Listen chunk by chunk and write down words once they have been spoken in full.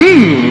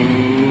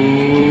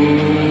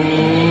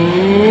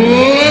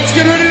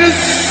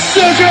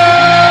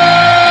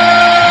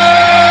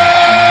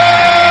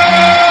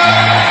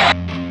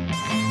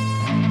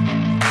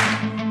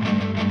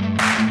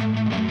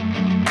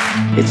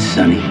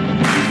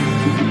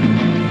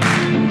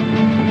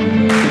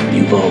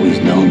I've always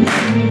known that.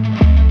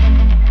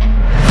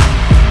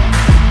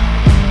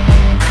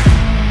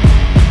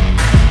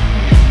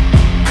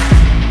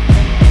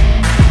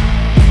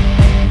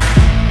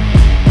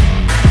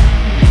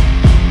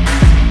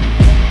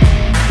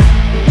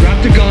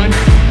 Drop the gun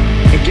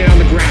and get on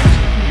the ground.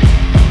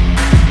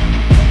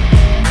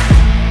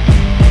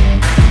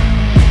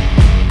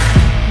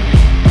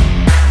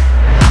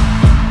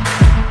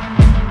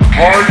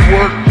 Hard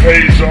work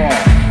pays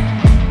off.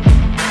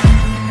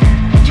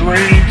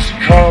 Dreams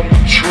come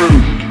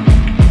true.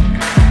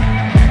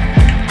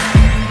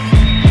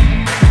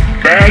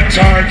 Bad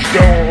times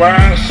don't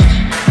last,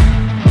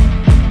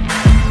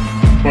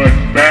 but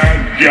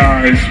bad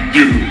guys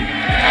do.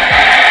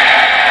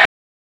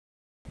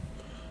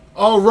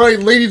 Alright,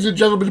 ladies and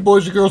gentlemen,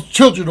 boys and girls,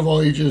 children of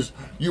all ages,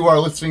 you are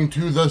listening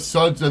to the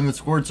Suds and the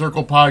Squirt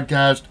Circle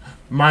podcast.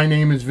 My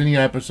name is Vinny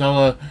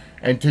Apicella,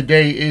 and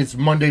today is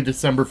Monday,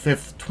 December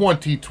 5th,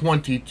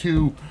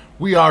 2022.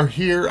 We are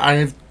here. I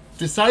have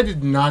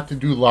decided not to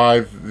do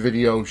live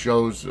video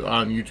shows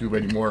on YouTube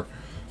anymore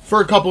for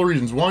a couple of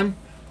reasons. One,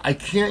 I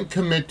can't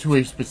commit to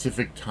a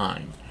specific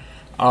time.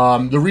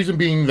 The reason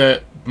being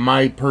that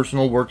my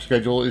personal work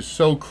schedule is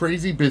so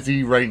crazy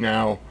busy right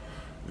now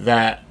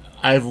that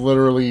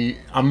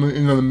I'm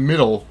in the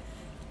middle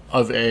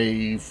of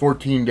a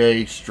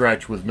 14-day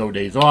stretch with no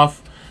days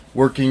off,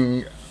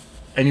 working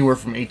anywhere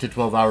from 8 to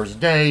 12 hours a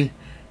day,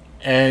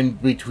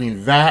 and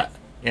between that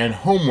and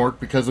homework,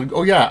 because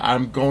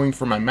I'm going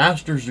for my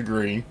master's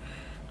degree,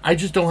 I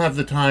just don't have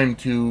the time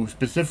to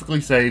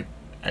specifically say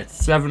at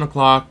 7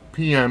 o'clock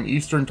p.m.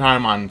 Eastern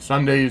Time on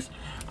Sundays,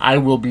 I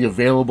will be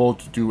available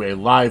to do a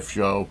live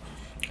show,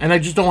 and I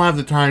just don't have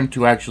the time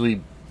to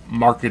actually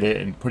market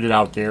it and put it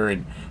out there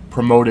and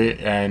promote it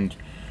and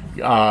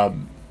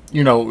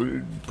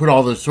put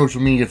all the social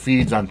media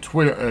feeds on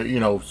Twitter,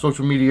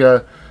 social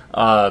media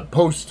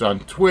posts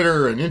on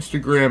Twitter and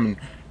Instagram, and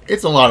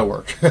it's a lot of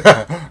work.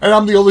 And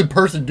I'm the only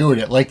person doing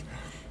it. Like,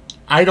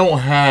 I don't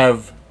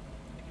have,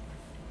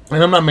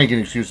 and I'm not making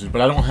excuses,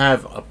 but I don't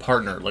have a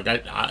partner. Like,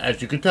 I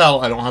as you could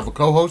tell, I don't have a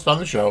co-host on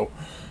the show,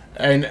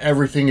 and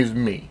everything is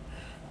me.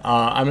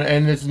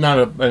 And it's not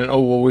an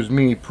oh woe is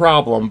me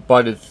problem,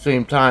 but at the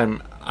same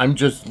time, I'm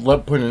just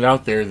putting it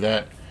out there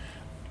that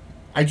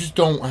I just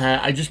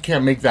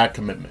can't make that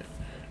commitment.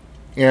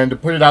 And to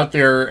put it out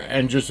there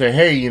and just say,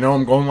 hey,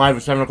 I'm going live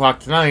at 7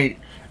 o'clock tonight,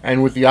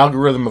 and with the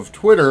algorithm of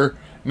Twitter,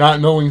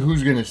 not knowing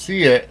who's going to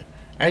see it,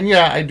 and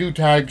yeah, I do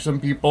tag some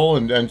people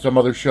and some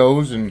other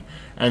shows, and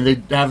they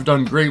have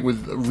done great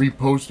with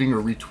reposting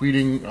or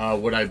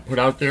retweeting what I put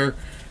out there,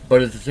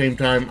 but at the same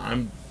time,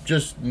 I'm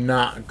just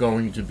not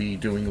going to be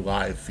doing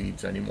live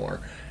feeds anymore.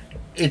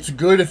 It's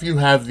good if you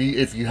have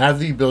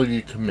the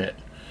ability to commit.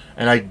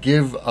 And I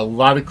give a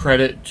lot of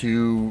credit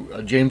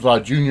to James Law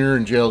Jr.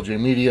 and JLJ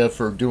Media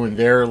for doing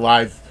their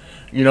live.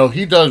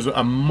 He does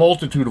a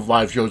multitude of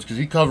live shows because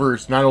he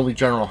covers not only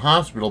General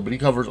Hospital, but he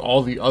covers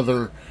all the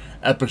other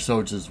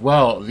episodes as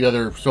well, the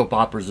other soap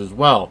operas as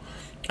well.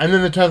 And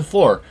then the 10th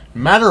floor.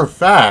 Matter of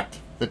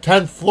fact, the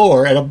 10th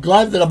floor, and I'm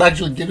glad that I'm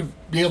actually going to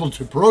be able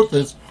to promote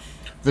this,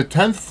 the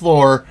 10th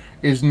floor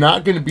is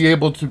not going to be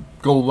able to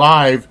go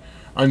live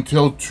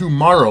until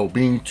tomorrow,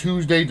 being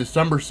Tuesday,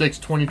 December 6,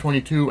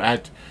 2022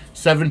 at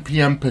 7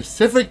 p.m.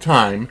 Pacific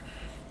time,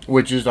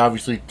 which is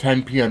obviously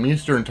 10 p.m.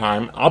 Eastern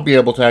time. I'll be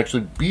able to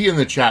actually be in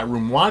the chat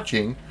room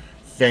watching,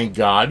 thank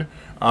God,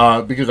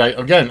 because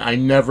I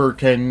never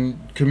can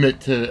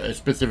commit to a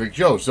specific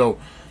show. So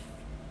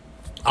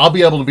I'll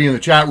be able to be in the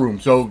chat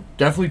room. So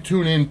definitely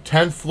tune in,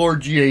 10th Floor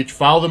GH.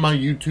 Follow them on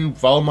YouTube,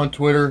 follow them on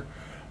Twitter,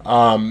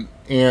 and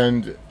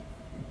Instagram.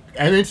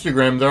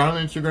 They're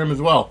on Instagram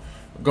as well.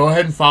 Go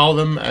ahead and follow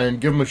them and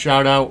give them a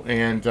shout out,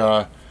 and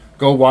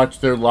go watch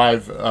their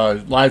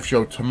live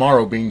show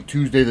tomorrow, being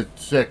Tuesday the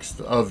 6th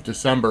of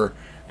December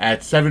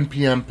at 7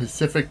 p.m.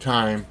 Pacific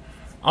time.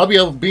 I'll be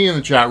able to be in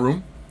the chat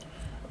room.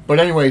 But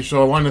anyway,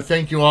 so I want to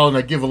thank you all, and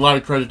I give a lot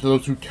of credit to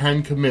those who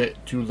can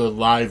commit to the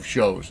live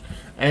shows.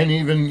 And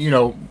even,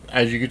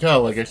 as you can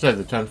tell, like I said,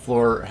 the 10th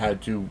floor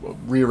had to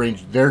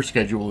rearrange their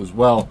schedule as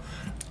well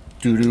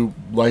due to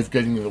life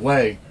getting in the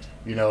way,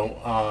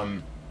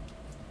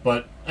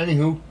 But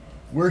anywho,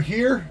 we're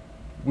here.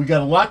 We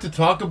got a lot to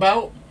talk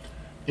about.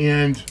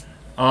 And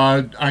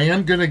I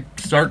am going to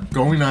start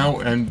going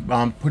out and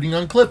putting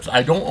on clips.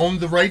 I don't own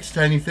the rights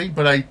to anything,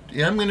 but I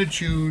am going to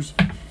choose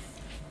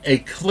a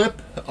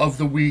clip of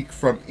the week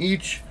from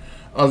each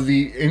of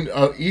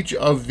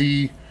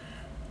the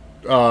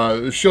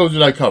shows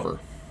that I cover,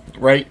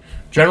 right?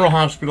 General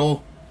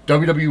Hospital,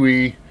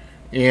 WWE,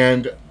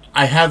 and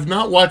I have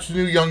not watched the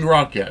new Young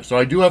Rock yet. So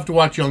I do have to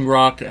watch Young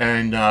Rock,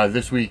 and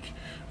this week,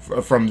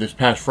 from this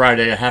past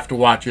Friday, I have to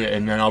watch it,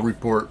 and then I'll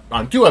report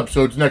on 2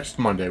 episodes next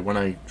Monday when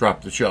I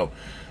drop the show.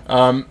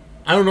 I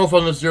don't know if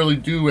I'll necessarily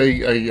do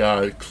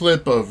a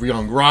clip of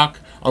Young Rock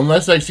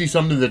unless I see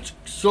something that's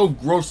so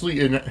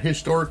grossly and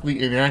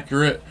historically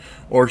inaccurate,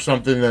 or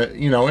something that,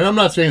 and I'm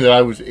not saying that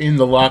I was in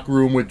the locker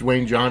room with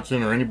Dwayne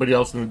Johnson or anybody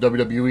else in the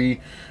WWE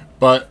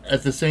But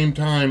at the same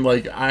time,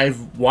 like,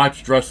 I've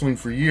watched wrestling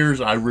for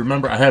years. I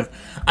remember I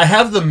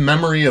have the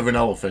memory of an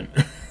elephant.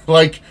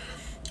 Like,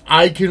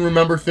 I can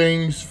remember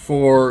things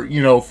for,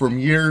 from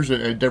years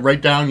and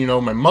write down,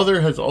 my mother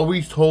has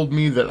always told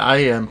me that I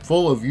am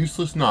full of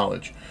useless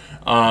knowledge.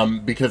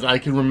 Because I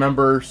can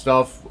remember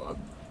stuff.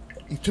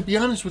 To be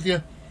honest with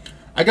you,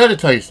 I got to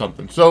tell you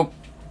something. So,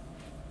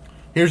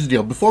 here's the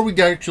deal. Before we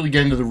actually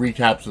get into the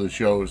recaps of the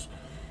shows,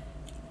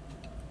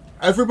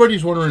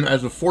 everybody's wondering,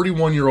 as a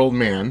 41-year-old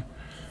man,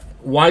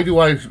 why do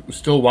I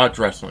still watch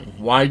wrestling?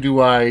 Why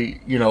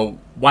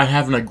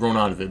haven't I grown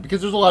out of it? Because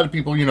there's a lot of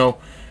people,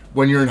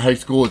 when you're in high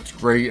school, it's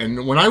great.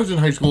 And when I was in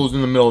high school, it was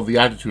in the middle of the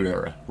Attitude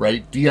Era,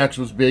 right? DX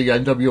was big,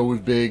 NWO was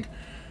big.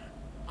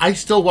 I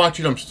still watch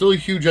it. I'm still a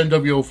huge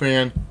NWO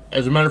fan.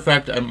 As a matter of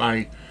fact, at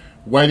my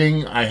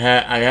wedding, I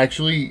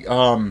actually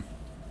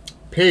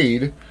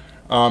paid,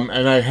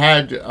 and I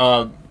had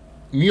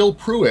Neil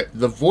Pruitt,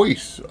 the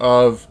voice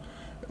of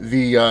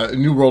the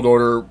New World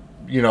Order,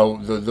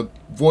 the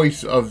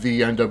voice of the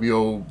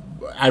NWO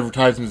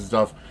advertisements and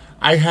stuff.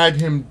 I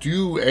had him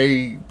do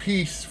a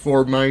piece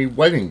for my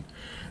wedding,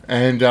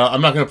 and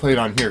I'm not going to play it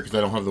on here because I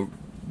don't have the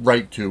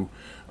right to,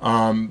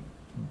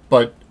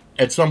 but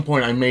at some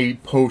point I may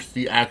post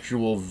the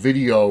actual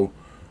video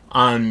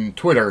on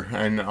Twitter,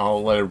 and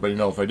I'll let everybody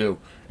know if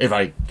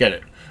I get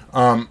it.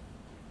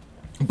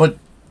 But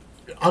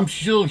I'm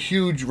still a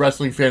huge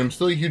wrestling fan. I'm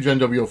still a huge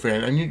NWO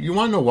fan, and you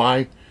want to know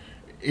why?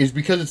 Is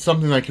because it's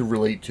something I can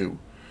relate to.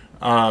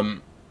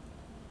 And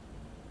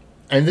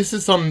this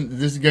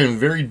is getting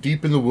very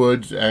deep in the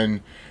woods,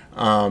 and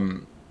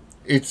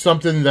it's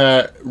something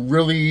that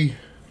really,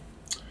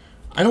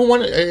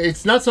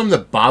 it's not something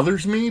that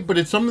bothers me, but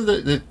it's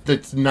something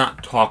that's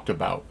not talked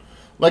about.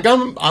 Like,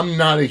 I'm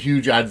not a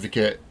huge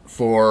advocate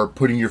for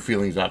putting your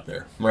feelings out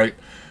there, right?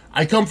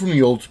 I come from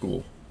the old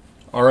school.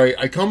 All right,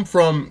 I come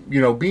from,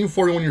 being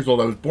 41 years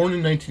old. I was born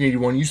in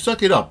 1981. You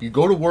suck it up. You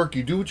go to work.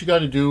 You do what you got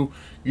to do.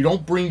 You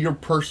don't bring your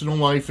personal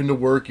life into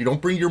work. You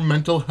don't bring your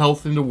mental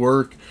health into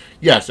work.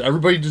 Yes,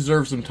 everybody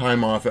deserves some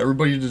time off.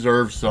 Everybody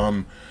deserves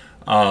some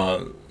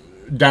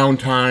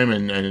downtime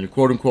and a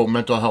quote-unquote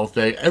mental health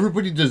day.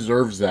 Everybody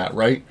deserves that,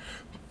 right?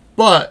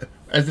 But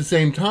at the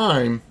same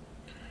time,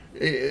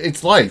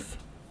 it's life.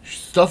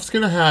 Stuff's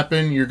going to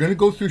happen. You're going to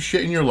go through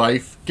shit in your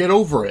life. Get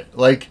over it.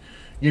 Like,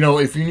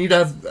 if you need to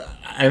have...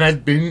 And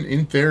I've been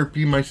in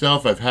therapy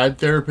myself. I've had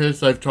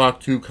therapists. I've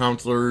talked to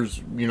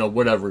counselors,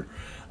 whatever.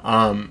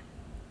 And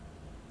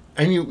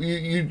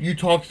you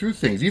talk through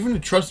things. Even a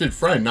trusted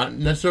friend, not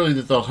necessarily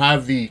that they'll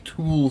have the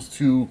tools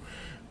to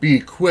be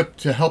equipped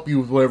to help you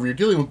with whatever you're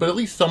dealing with, but at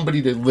least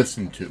somebody to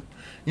listen to.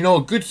 A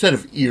good set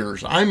of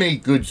ears. I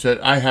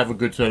have a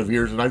good set of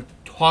ears, and I've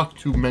talked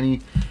to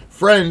many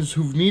friends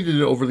who've needed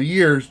it over the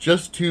years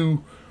just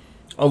to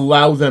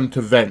allow them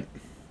to vent,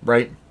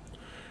 right?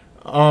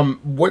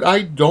 What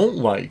I don't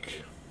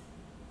like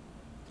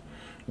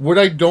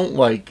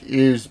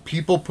is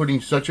people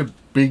putting such a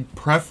big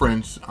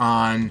preference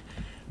on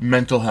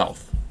mental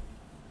health.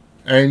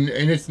 And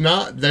it's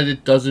not that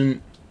it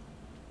doesn't,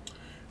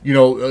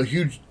 a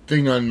huge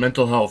thing on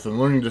mental health and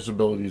learning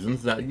disabilities and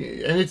that, and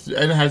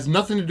it has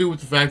nothing to do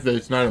with the fact that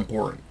it's not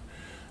important.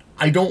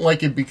 I don't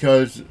like it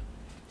because,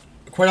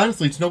 quite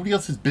honestly, it's nobody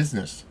else's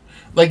business.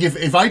 Like,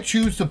 if I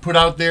choose to put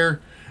out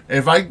there,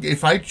 if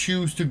I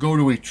choose to go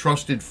to a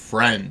trusted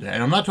friend,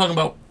 and I'm not talking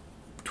about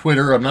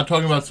Twitter, I'm not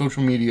talking about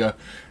social media,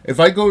 if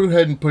I go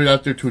ahead and put it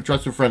out there to a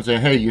trusted friend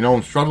saying, hey,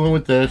 I'm struggling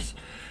with this,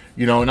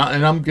 and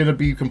I'm going to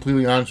be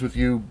completely honest with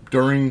you,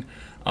 during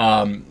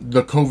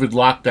the COVID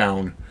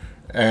lockdown,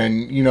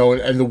 and,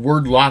 and the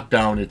word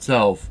lockdown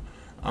itself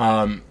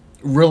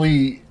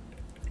really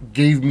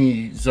gave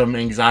me some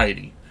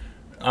anxiety.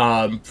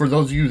 For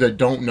those of you that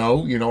don't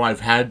know,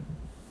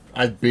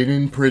 I've been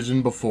in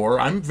prison before.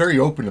 I'm very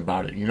open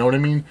about it. You know what I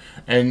mean?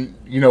 And,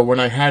 when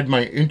I had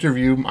my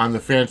interview on the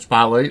Fan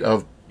Spotlight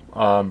of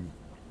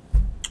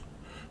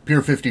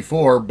Pier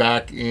 54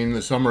 back in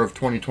the summer of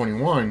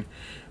 2021,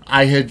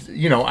 I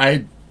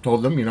had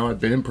told them, I've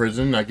been in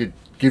prison. I could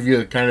give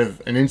you kind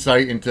of an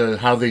insight into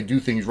how they do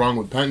things wrong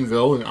with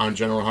Pentonville and on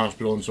General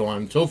Hospital and so on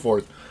and so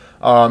forth.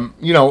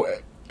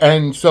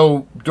 And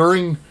so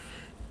during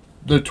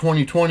the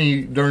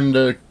 2020, during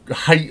the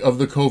height of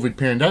the COVID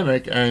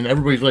pandemic, and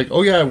everybody's like,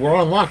 oh yeah, we're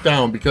on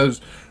lockdown because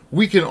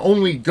we can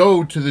only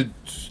go to the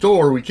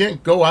store, we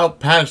can't go out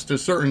past a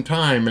certain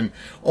time, and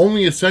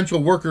only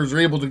essential workers are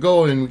able to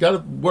go, and we got to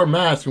wear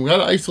masks, and we got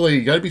to isolate,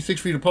 you got to be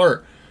 6 feet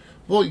apart.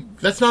 Well,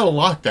 that's not a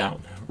lockdown,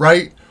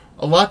 right?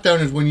 A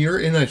lockdown is when you're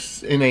in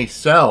a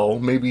cell,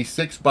 maybe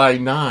 6 feet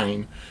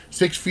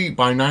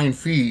by 9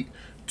 feet,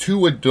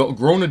 two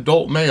grown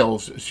adult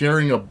males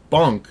sharing a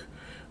bunk,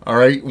 all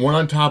right, one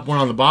on top, one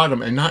on the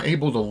bottom, and not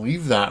able to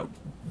leave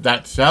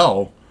that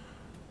cell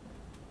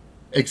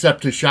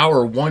except to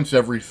shower once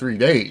every 3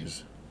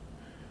 days.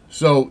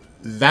 So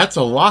that's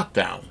a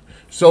lockdown.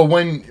 So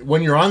when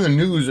you're on the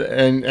news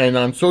and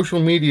on social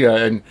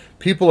media and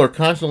people are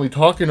constantly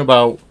talking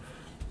about,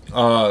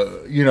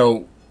 oh,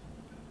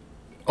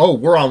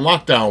 we're on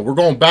lockdown, we're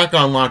going back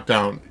on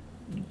lockdown,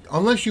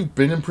 unless you've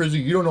been in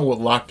prison, you don't know what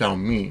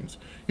lockdown means.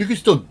 You can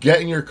still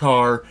get in your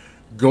car,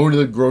 go to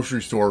the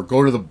grocery store,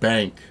 go to the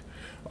bank.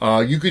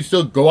 You could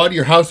still go out of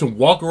your house and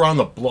walk around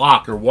the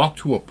block or walk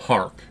to a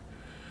park.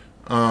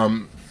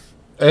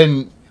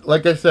 And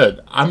like I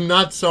said, I'm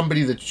not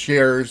somebody that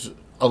shares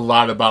a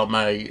lot about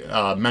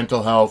my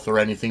mental health or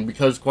anything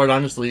because, quite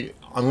honestly,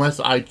 unless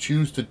I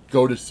choose to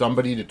go to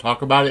somebody to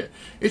talk about it,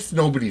 it's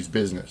nobody's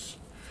business.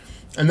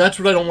 And that's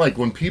what I don't like.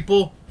 When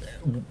people,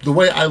 the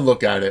way I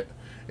look at it,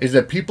 is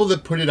that people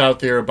that put it out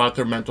there about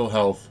their mental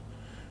health,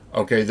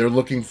 okay, they're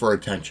looking for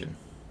attention.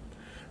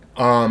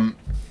 And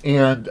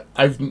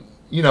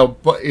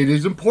but it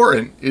is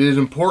important. It is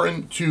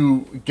important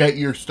to get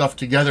your stuff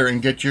together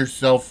and get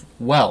yourself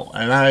well.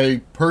 And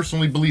I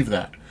personally believe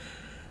that.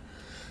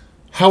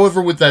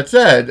 However, with that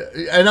said,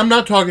 and I'm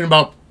not talking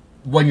about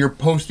when you're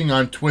posting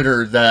on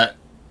Twitter that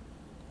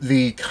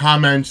the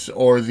comments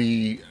or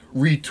the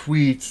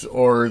retweets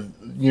or,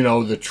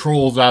 the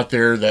trolls out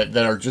there that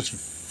are just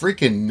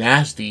freaking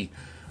nasty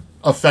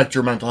affect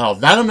your mental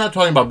health. That I'm not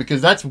talking about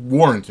because that's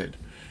warranted.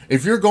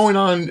 If you're going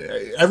on,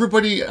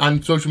 everybody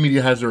on social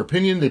media has their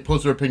opinion. They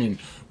post their opinion,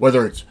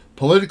 whether it's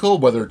political,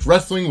 whether it's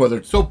wrestling, whether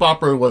it's soap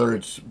opera, whether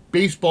it's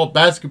baseball,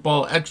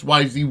 basketball,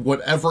 XYZ,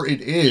 whatever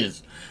it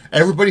is.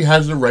 Everybody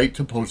has the right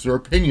to post their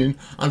opinion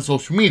on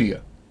social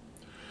media.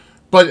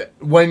 But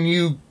when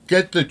you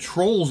get the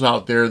trolls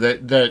out there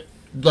that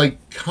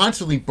like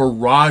constantly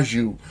barrage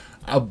you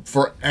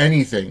for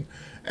anything,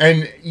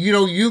 and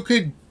you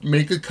could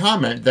make a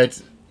comment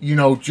that's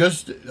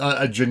just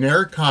a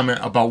generic comment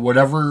about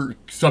whatever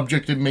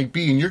subject it may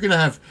be, and you're going to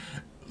have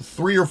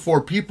 3 or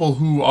 4 people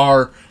who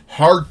are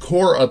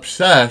hardcore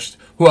obsessed,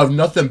 who have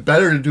nothing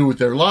better to do with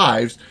their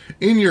lives,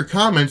 in your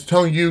comments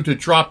telling you to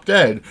drop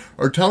dead,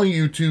 or telling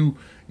you to,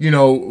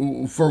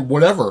 for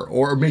whatever,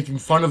 or making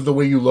fun of the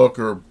way you look,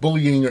 or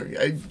bullying.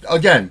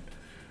 Again,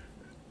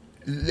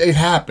 it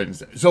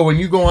happens. So when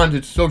you go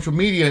onto social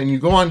media and you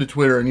go onto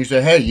Twitter and you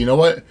say, hey, you know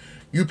what?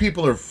 You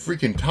people are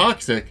freaking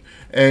toxic.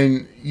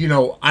 And,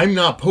 I'm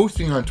not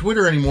posting on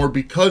Twitter anymore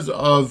because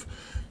of,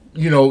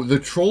 the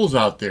trolls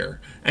out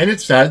there. And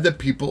it's sad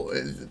that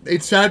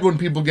it's sad when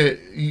people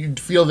you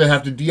feel they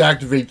have to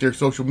deactivate their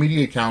social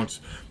media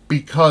accounts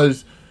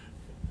because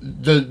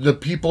the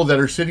people that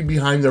are sitting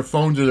behind their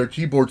phones or their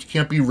keyboards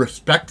can't be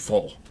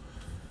respectful.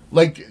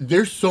 Like,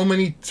 there's so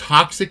many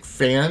toxic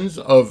fans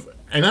and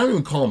I don't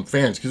even call them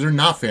fans because they're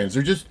not fans.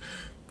 They're just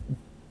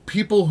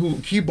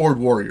keyboard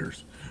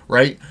warriors.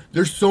 Right?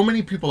 There's so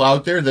many people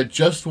out there that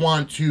just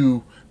want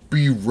to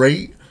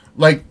berate,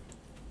 like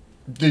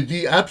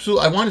the absolute.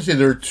 I want to say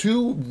there are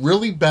 2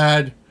 really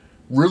bad,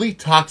 really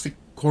toxic,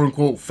 quote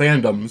unquote,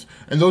 fandoms,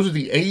 and those are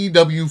the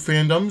AEW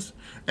fandoms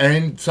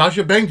and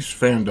Sasha Banks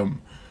fandom.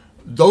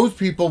 Those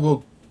people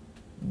will,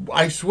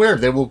 I swear,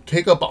 they will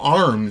take up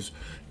arms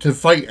to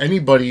fight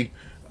anybody,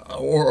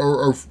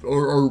 or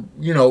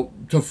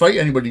to fight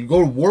anybody,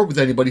 go to war with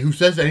anybody who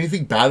says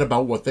anything bad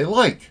about what they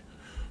like.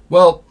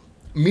 Well,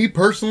 me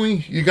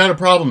personally, you got a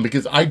problem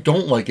because I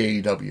don't like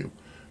AEW.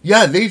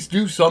 Yeah, they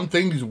do some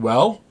things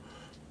well,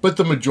 but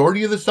the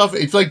majority of the stuff,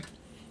 it's like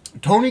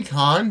Tony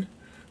Khan,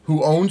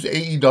 who owns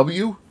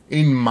AEW,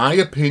 in my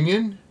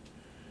opinion,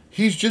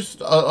 he's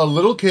just a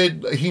little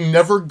kid. He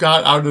never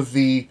got out of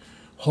the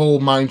whole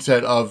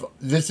mindset of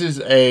this is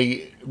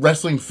a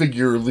wrestling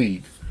figure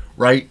league,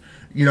 right?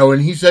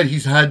 And he said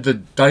he's had the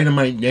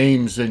Dynamite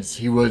name since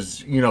he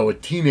was, a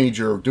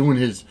teenager doing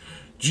his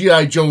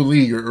G.I. Joe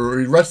League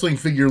or Wrestling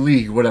Figure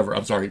League, whatever.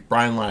 I'm sorry,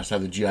 Brian Last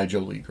had the G.I. Joe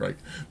League, right?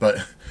 But,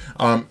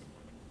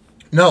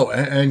 no,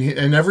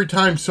 and every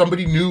time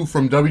somebody new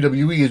from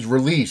WWE is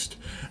released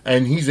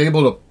and he's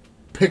able to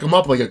pick them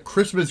up like a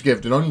Christmas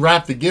gift and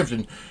unwrap the gift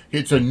and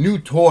it's a new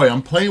toy,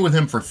 I'm playing with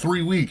him for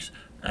 3 weeks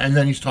and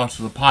then he's tossed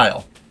to the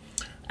pile.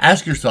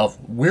 Ask yourself,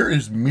 where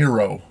is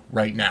Miro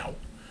right now?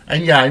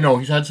 And yeah, I know,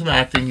 he's had some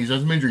acting, he's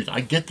had some injuries, I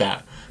get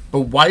that.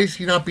 But why is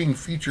he not being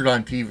featured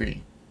on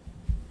TV?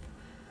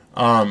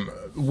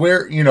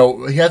 Where,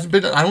 he hasn't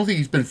been, I don't think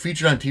he's been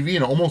featured on TV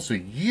in almost a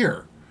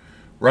year,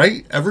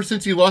 right? Ever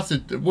since he lost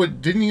it,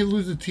 didn't he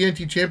lose the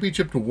TNT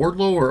Championship to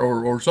Wardlow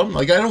or something?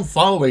 Like, I don't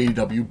follow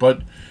AEW,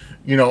 but,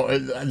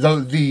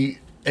 the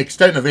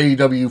extent of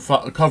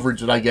AEW coverage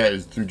that I get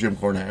is through Jim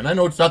Cornette. And I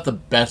know it's not the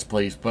best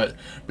place, but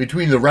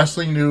between the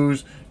wrestling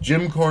news,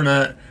 Jim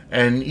Cornette,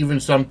 and even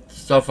some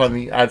stuff on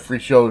the Ad Free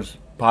Shows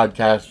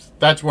podcast,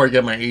 that's where I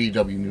get my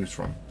AEW news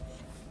from.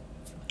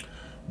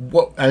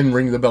 And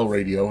Ring the Bell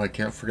Radio, I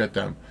can't forget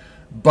them.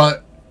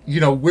 But,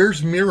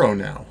 where's Miro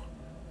now?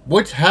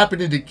 What's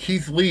happening to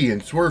Keith Lee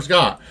and Swerve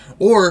Scott?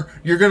 Or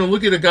you're going to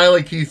look at a guy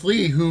like Keith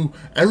Lee who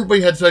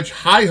everybody had such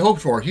high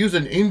hopes for. He was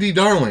an indie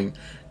darling.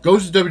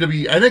 Goes to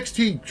WWE,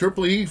 NXT,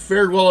 Triple E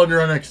fared well under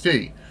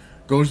NXT.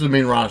 Goes to the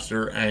main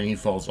roster and he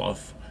falls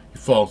off. He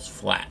falls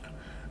flat.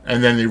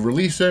 And then they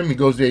release him. He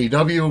goes to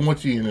AEW, and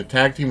what's he in a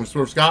tag team with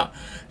Swerve Scott?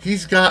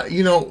 He's got,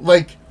 he's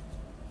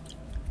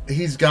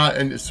got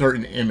a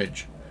certain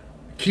image.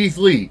 Keith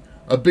Lee,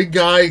 a big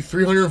guy,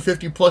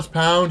 350 plus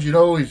pounds,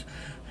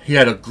 he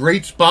had a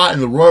great spot in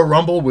the Royal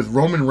Rumble with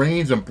Roman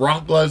Reigns and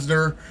Brock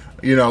Lesnar,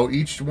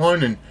 each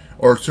one,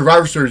 or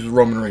Survivor Series with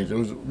Roman Reigns. It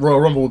was Royal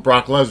Rumble with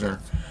Brock Lesnar,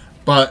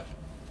 but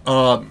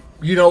and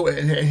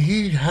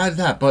he had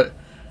that, but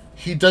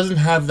he doesn't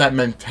have that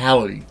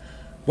mentality.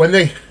 When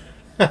they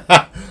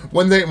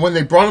when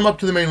they brought him up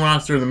to the main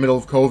roster in the middle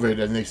of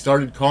COVID, and they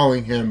started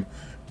calling him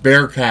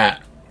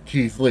Bearcat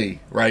Keith Lee,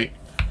 right?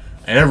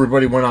 And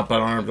everybody went up in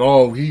arms.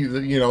 Oh,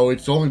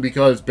 it's only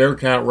because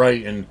Bearcat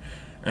Wright,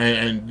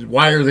 and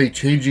why are they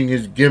changing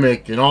his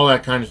gimmick and all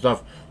that kind of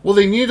stuff? Well,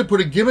 they need to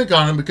put a gimmick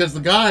on him because the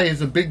guy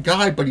is a big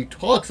guy, but he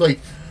talks like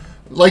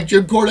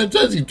Jim Cornette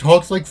says, he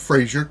talks like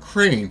Fraser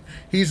Crane.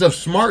 He's a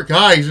smart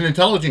guy. He's an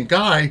intelligent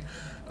guy,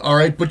 all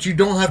right, but you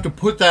don't have to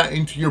put that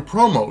into your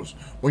promos.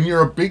 When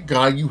you're a big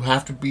guy, you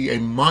have to be a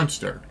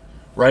monster,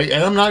 right?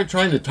 And I'm not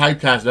trying to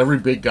typecast every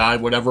big guy,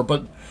 whatever,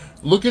 but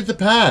look at the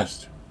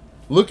past.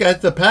 Look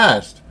at the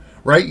past,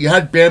 right? You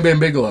had Bam Bam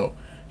Bigelow.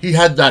 He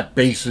had that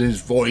bass in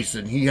his voice,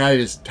 and he had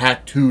his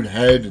tattooed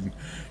head, and,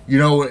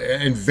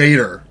 and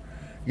Vader.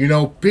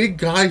 Big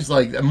guys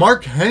like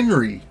Mark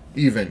Henry,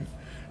 even.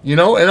 And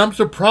I'm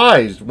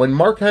surprised when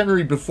Mark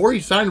Henry, before he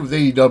signed with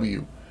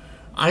AEW,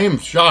 I am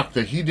shocked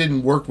that he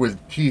didn't work with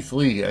Keith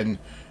Lee and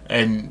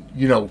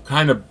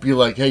kind of be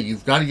like, hey,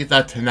 you've got to get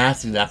that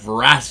tenacity, that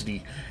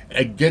veracity,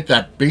 and get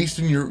that bass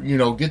in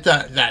your, get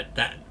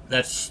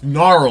that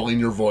snarl in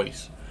your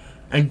voice,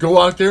 and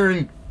go out there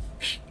and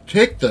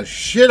kick the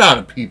shit out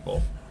of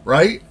people,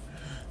 right?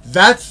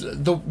 That's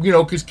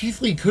because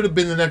Keith Lee could have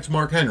been the next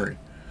Mark Henry.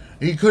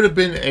 He could have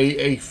been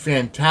a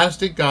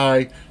fantastic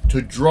guy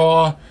to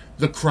draw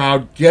the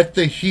crowd, get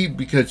the heat,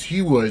 because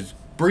he was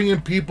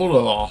bringing people to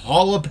a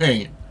hall of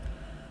pain.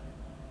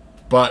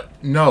 But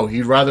no,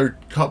 he'd rather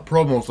cut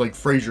promos like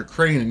Fraser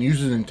Crane and use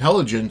his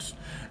intelligence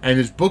and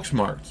his book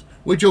smarts.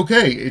 Which,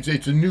 okay,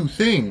 it's a new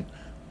thing.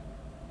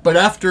 But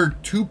after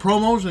 2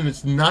 promos and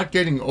it's not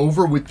getting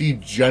over with the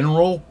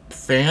general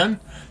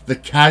fan, the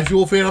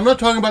casual fan. I'm not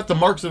talking about the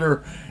marks that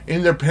are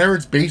in their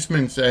parents'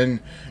 basements and,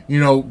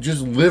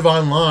 just live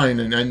online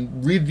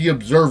and read The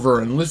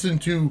Observer and listen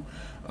to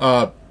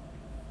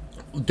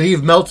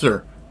Dave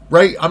Meltzer,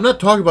 right? I'm not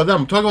talking about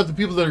them. I'm talking about the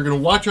people that are going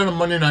to watch on a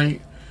Monday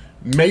night,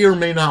 may or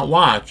may not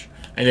watch,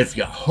 and if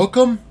you hook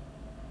them,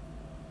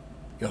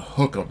 you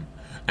hook them.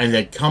 And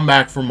they come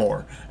back for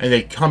more. And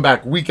they come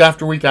back week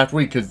after week after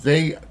week because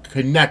they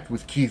connect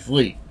with Keith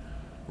Lee,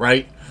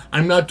 right?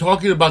 I'm not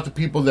talking about the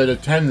people that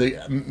attend the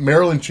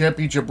Maryland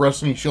Championship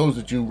Wrestling shows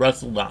that you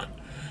wrestled on,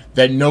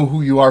 that know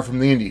who you are from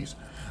the indies.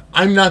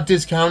 I'm not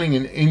discounting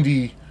an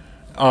indie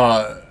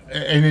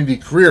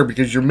career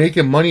because you're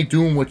making money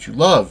doing what you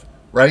love,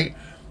 right?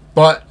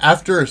 But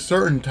after a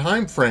certain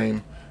time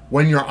frame,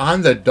 when you're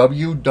on the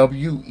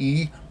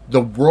WWE,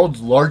 the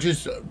world's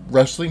largest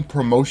wrestling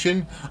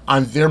promotion,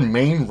 on their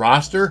main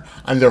roster,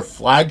 on their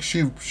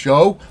flagship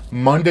show,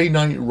 Monday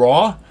Night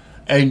Raw,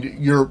 and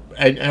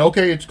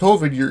okay, it's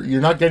COVID,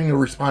 you're not getting a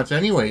response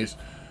anyways,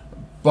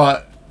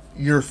 but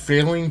you're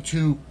failing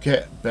to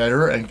get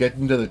better and get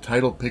into the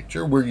title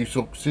picture where you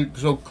so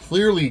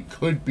clearly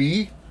could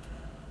be,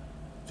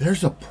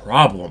 there's a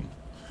problem.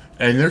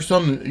 And there's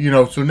some,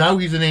 so now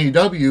he's in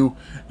AEW,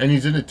 and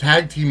he's in a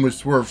tag team with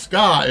Swerve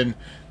Scott, and,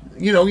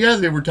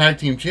 they were tag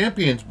team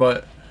champions,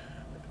 but,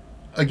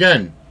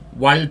 again,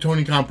 why did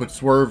Tony Khan put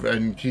Swerve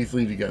and Keith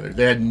Lee together?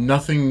 They had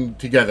nothing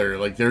together.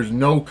 Like, there's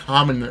no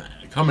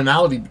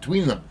commonality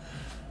between them,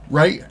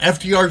 right?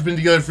 FTR's been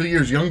together for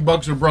years. Young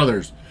Bucks are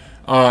brothers.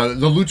 The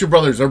Lucha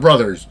Brothers are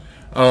brothers.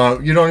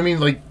 You know what I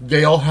mean? Like,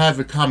 they all have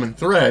a common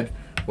thread.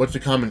 What's the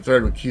common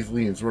thread with Keith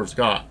Lee and Swerve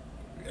Scott?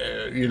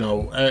 And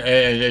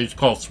it's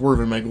called Swerve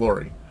in My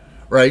Glory,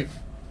 right?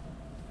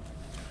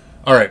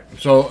 All right,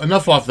 so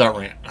enough off that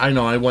rant. I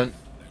know I went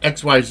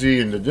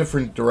XYZ into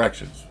different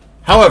directions.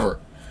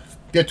 However,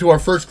 get to our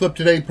first clip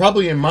today.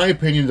 Probably, in my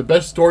opinion, the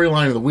best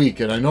storyline of the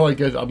week, and I know I'm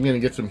going to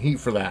get some heat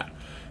for that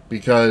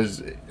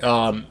because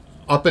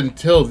up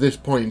until this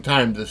point in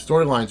time, the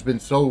storyline's been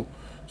so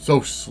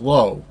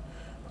slow,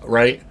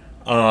 right?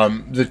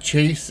 The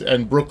Chase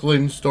and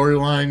Brooklyn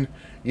storyline,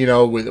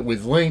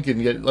 with Link,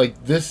 and yet,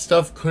 like, this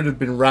stuff could have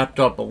been wrapped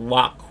up a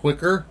lot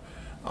quicker.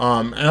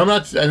 And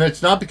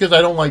it's not because I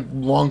don't like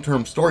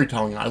long-term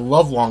storytelling. I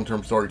love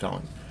long-term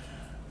storytelling.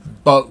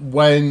 But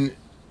when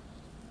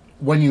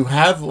you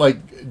have,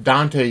 like,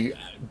 Dante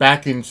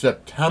back in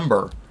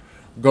September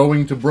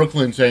going to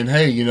Brooklyn saying,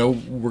 hey,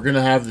 we're going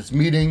to have this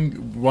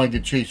meeting, we want to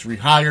get Chase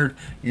rehired,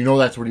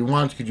 that's what he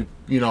wants, could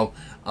you,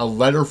 a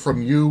letter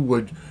from you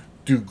would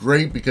do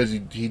great because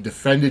he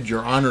defended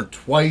your honor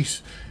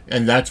twice,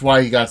 and that's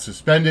why he got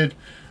suspended.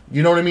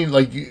 You know what I mean?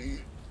 Like,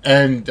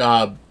 and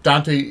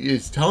Dante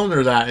is telling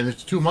her that, and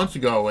it's 2 months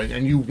ago,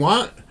 and you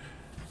want,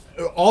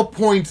 all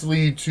points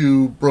lead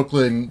to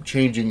Brooklyn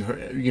changing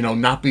her,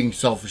 not being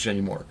selfish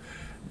anymore.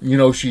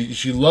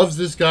 She loves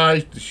this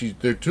guy,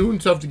 they're doing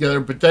stuff together,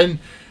 but then,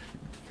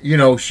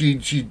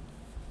 she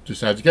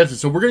decides against it.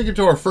 So we're going to get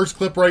to our first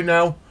clip right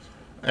now,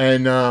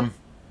 and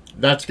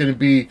that's going to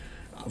be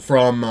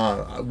from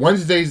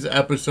Wednesday's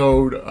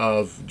episode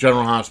of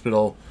General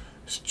Hospital.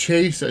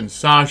 Chase and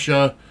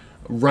Sasha,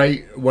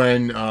 right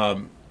when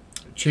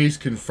Chase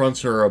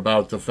confronts her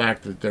about the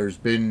fact that there's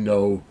been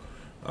no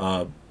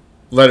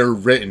letter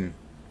written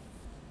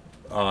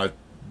by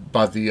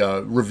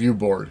the review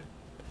board.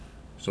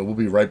 So we'll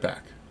be right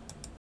back.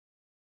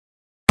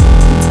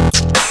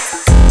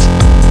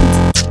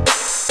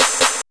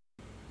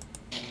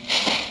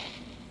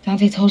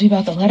 Dante told you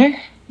about the letter?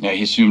 Yeah,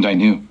 he assumed I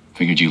knew.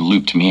 Figured you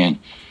looped me in.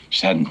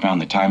 Just hadn't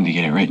found the time to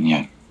get it written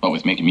yet. What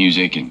with making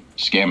music and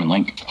scamming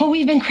Link. Well,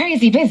 we've been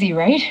crazy busy,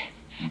 right?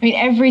 I mean,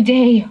 every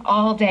day,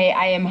 all day,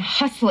 I am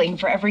hustling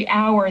for every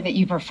hour that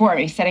you perform.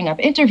 You're setting up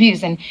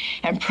interviews and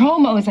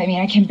promos. I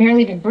mean, I can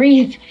barely even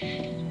breathe.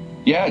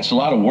 Yeah, it's a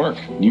lot of work.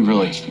 You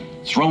really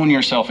throwing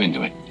yourself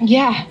into it.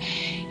 Yeah,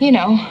 you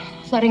know,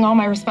 letting all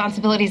my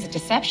responsibilities of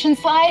deception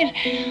slide.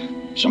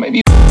 So maybe...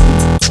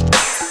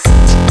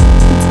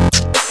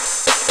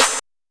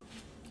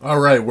 All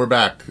right, we're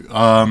back.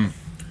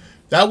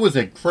 That was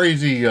a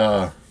crazy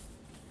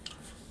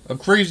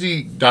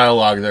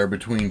dialogue there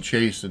between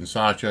Chase and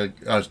Sasha,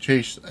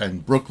 Chase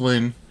and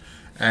Brooklyn.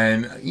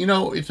 And, you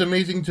know, it's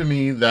amazing to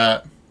me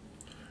that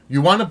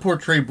you want to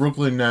portray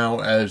Brooklyn now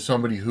as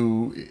somebody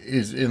who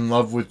is in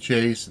love with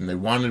Chase and they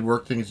want to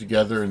work things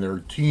together and they're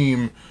a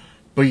team,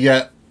 but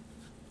yet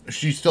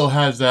she still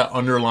has that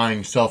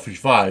underlying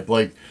selfish vibe.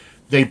 Like,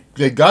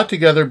 they got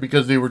together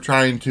because they were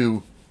trying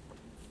to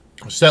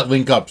set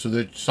Link up so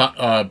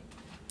that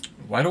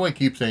why do I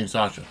keep saying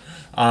Sasha?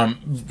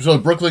 So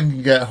Brooklyn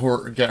can get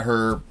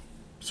her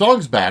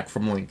songs back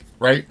from Link,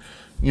 right?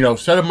 You know,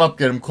 set him up,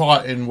 get him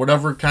caught in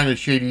whatever kind of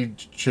shady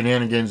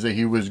shenanigans that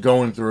he was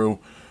going through.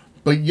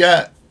 But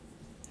yet,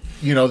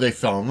 you know, they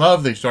fell in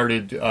love. They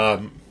started,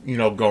 you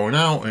know, going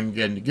out and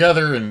getting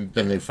together, and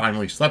then they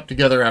finally slept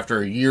together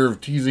after a year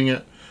of teasing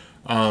it.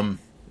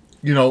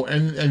 You know,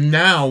 and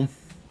now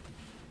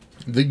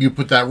that you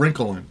put that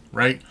wrinkle in,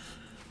 right?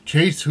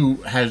 Chase, who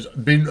has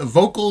been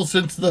vocal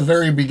since the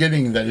very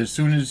beginning, that as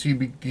soon as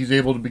he's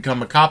able to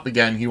become a cop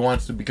again, he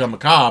wants to become a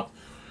cop,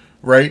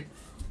 right?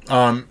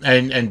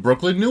 And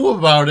Brooklyn knew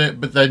about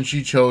it, but then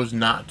she chose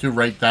not to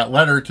write that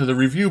letter to the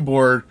review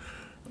board,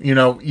 you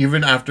know,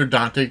 even after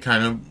Dante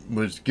kind of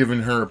was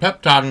giving her a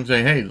pep talk and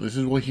saying, hey, this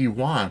is what he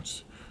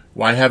wants.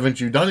 Why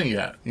haven't you done it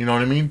yet? You know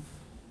what I mean?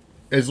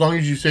 As long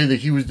as you say that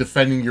he was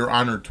defending your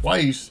honor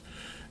twice,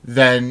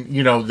 then,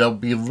 you know,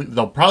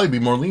 they'll probably be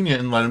more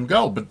lenient and let him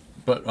go.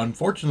 But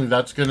unfortunately,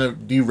 that's going to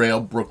derail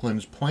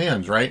Brooklyn's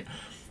plans, right?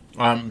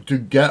 To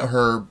get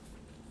her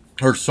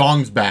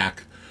songs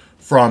back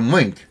from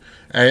Link.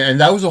 And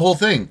that was the whole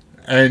thing.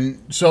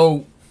 And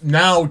so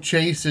now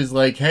Chase is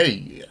like,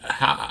 hey,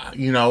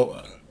 you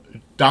know,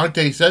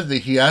 Dante said that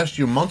he asked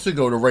you months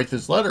ago to write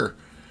this letter.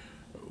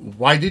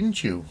 Why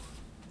didn't you?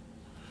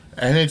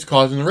 And it's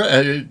causing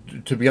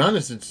to be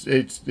honest,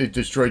 it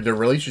destroyed their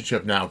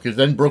relationship now, because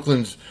then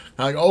Brooklyn's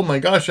like, oh my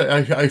gosh,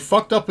 I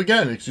fucked up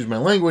again. Excuse my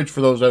language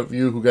for those of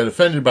you who got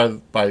offended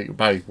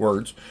by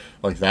words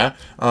like that.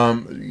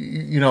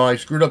 You know, I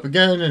screwed up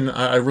again, and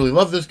I really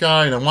love this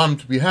guy, and I want him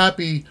to be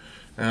happy,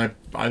 and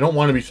I don't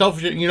want to be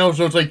selfish. You know,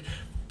 so it's like,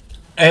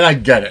 and I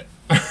get it,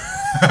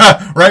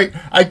 right?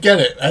 I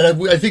get it, and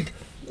I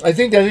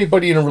think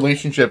anybody in a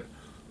relationship.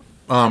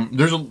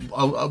 There's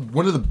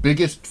one of the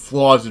biggest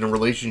flaws in a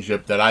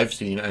relationship that I've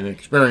seen and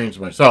experienced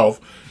myself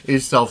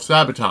is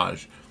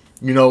self-sabotage.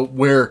 You know,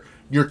 where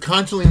you're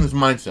constantly in this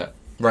mindset,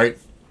 right?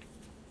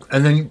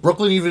 And then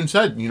Brooklyn even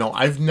said, you know,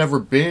 I've never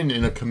been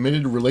in a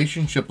committed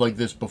relationship like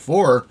this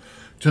before,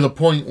 to the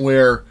point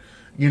where,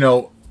 you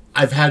know,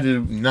 I've had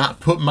to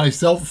not put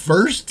myself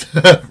first,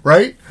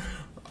 right?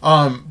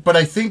 But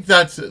I think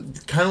that's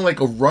kind of like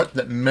a rut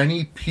that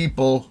many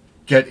people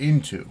get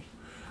into.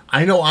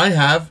 I know I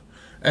have.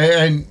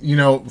 And, you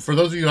know, for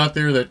those of you out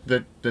there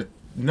that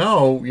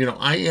know, you know,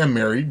 I am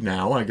married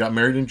now. I got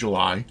married in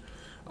July.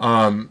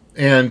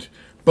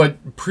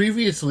 But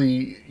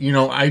previously, you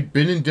know, I'd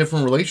been in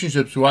different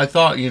relationships who I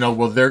thought, you know,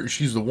 well,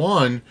 she's the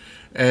one.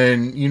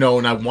 And, you know,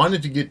 and I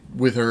wanted to get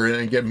with her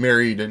and get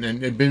married and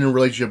been in a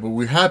relationship where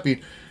we're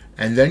happy.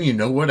 And then, you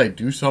know what, I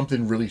do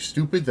something really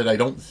stupid that I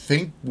don't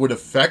think would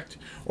affect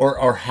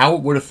or how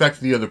it would affect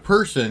the other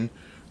person,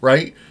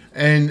 right?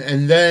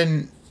 And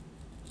then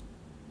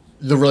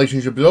the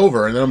relationship is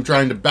over, and then I'm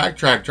trying to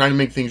backtrack, trying to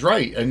make things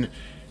right. And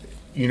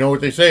you know what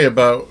they say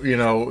about, you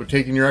know,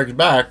 taking your ex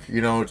back,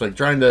 you know, it's like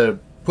trying to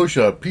push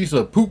a piece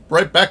of poop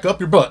right back up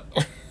your butt.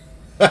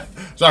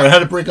 Sorry, I had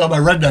to break out my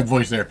redneck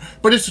voice there,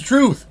 but it's the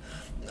truth.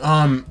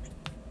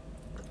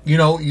 You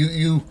know,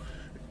 you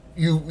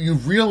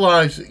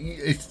realize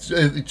it's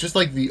just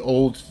like the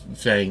old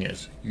saying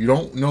is, you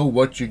don't know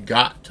what you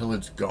got till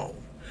it's gone.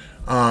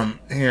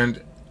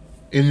 And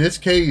in this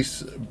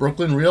case,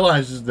 Brooklyn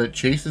realizes that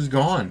Chase is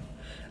gone.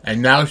 And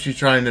now she's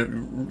trying to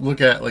look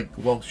at, like,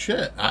 well,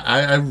 shit,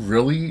 I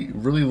really,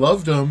 really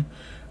loved him,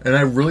 and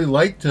I really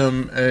liked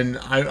him, and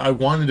I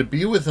wanted to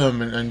be with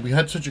him, and we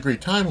had such a great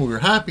time, we were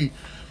happy.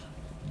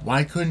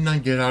 Why couldn't I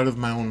get out of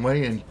my own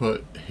way and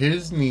put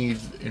his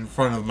needs in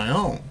front of my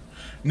own?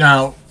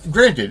 Now,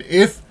 granted,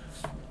 if,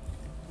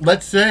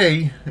 let's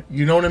say,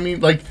 you know what I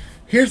mean? Like,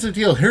 here's the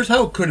deal. Here's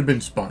how it could have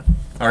been spun,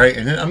 all right?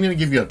 And then I'm going to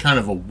give you a kind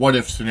of a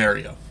what-if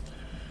scenario.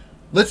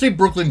 let's say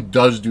Brooklyn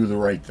does do the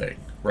right thing,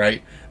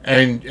 right?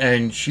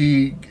 And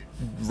she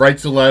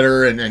writes a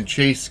letter, and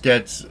Chase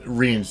gets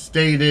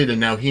reinstated, and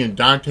now he and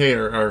Dante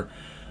are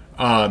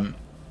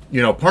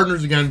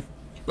partners again.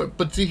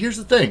 But see, here's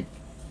the thing.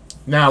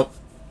 Now,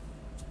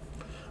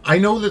 I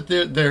know that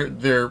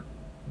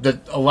that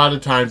a lot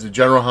of times the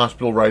General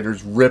Hospital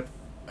writers rip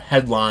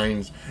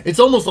headlines. It's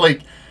almost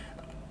like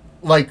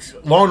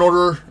Law and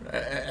Order,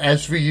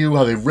 SVU,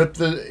 how they rip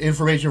the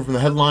information from the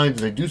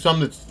headlines and they do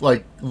something that's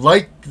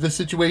like the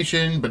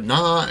situation but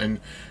not, and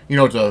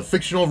it's a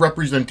fictional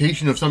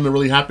representation of something that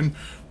really happened.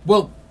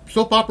 Well,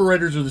 soap opera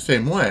writers are the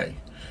same way.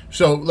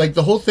 So like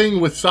the whole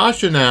thing with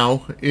Sasha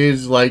now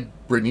is like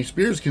Britney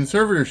Spears'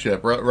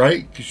 conservatorship,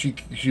 right? 'Cause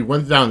she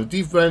went down the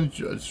deep end,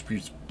 she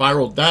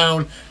spiraled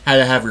down, had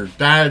to have her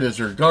dad as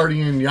her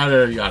guardian,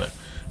 yada yada,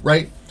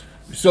 right?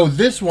 So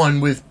this one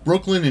with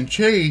Brooklyn and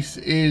Chase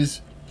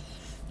is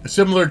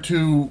similar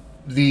to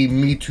the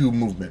Me Too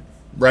movement,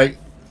 right?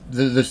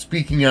 The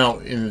speaking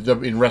out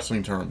in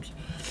wrestling terms,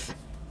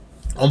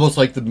 almost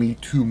like the Me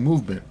Too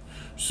movement.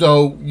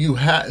 So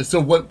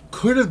what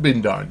could have been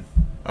done?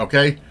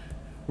 Okay,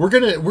 we're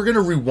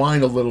gonna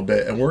rewind a little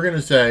bit, and we're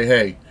gonna say,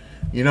 hey,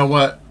 you know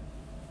what?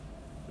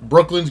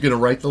 Brooklyn's gonna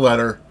write the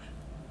letter.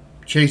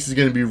 Chase is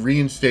gonna be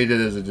reinstated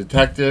as a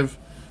detective.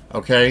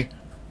 Okay,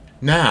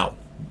 now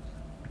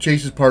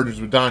Chase is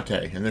partners with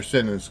Dante, and they're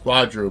sitting in the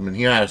squad room, and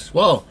he asks,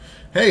 well,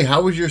 hey,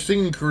 how was your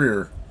singing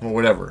career, or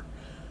whatever?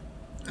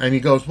 And he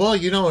goes, well,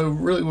 it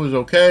really was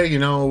okay.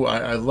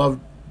 I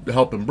loved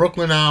helping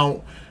Brooklyn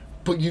out.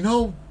 But,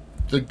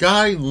 the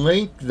guy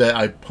Link that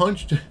I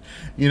punched,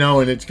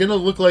 and it's going to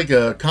look like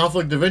a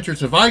conflict of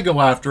interest if I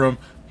go after him.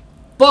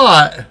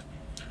 But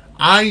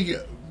I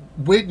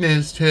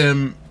witnessed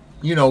him,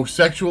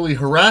 sexually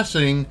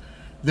harassing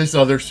this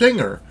other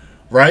singer,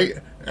 right?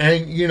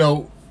 And,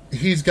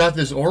 he's got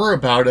this aura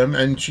about him,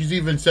 and she's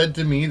even said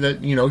to me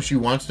that, she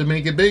wants to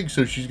make it big,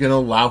 so she's going to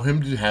allow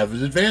him to have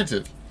his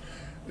advances.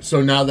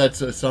 So now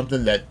that's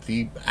something that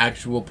the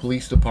actual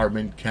police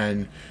department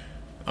can,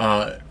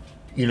 that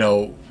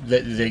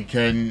they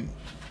can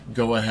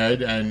go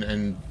ahead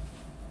and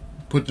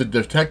put the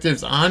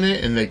detectives on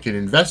it, and they can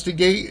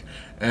investigate,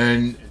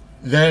 and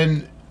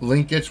then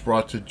Link gets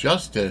brought to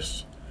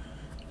justice.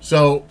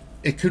 So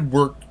it could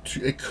work.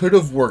 It could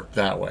have worked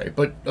that way,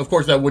 but of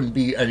course that wouldn't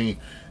be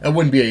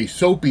a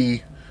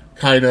soapy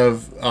kind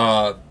of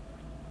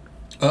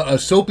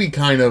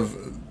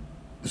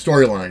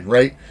storyline,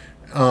 right?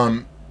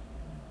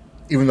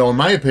 Even though, in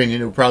my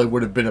opinion, it probably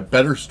would have been a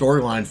better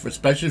storyline,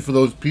 especially for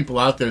those people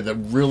out there that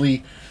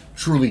really,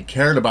 truly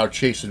cared about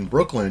Chase and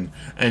Brooklyn,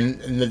 and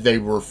that they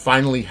were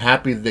finally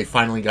happy that they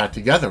finally got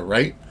together,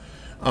 right?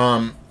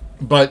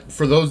 But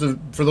for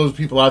those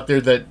people out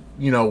there that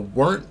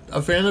weren't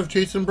a fan of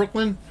Chase and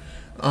Brooklyn,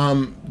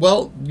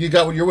 well, you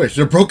got what you wish.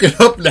 They're broken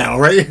up now,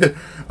 right?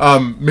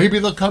 Maybe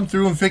they'll come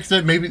through and fix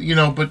it. Maybe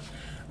but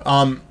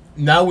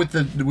now with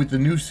the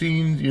new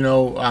scenes,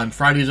 on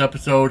Friday's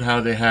episode,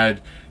 how they had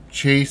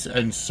Chase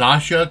and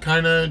Sasha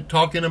kind of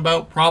talking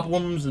about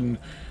problems and,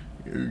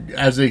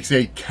 as they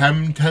say,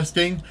 chem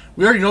testing.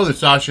 We already know that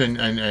Sasha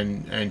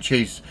and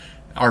Chase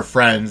are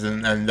friends,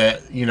 and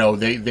that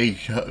they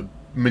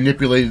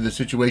manipulated the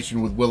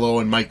situation with Willow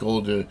and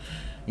Michael to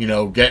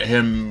get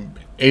him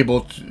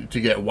able to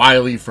get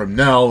Wiley from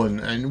Nell,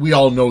 and we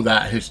all know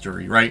that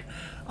history, right?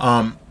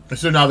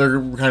 So now they're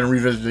kind of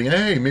revisiting,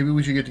 hey, maybe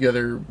we should get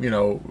together,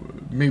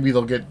 maybe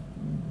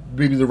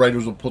the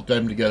writers will put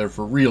them together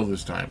for real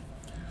this time.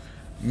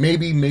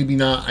 Maybe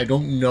not. I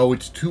don't know.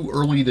 It's too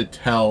early to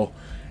tell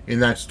in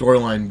that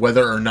storyline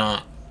whether or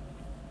not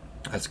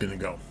that's going to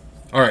go.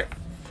 All right.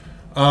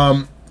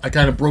 I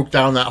kind of broke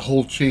down that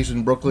whole Chase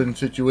and Brooklyn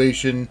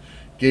situation,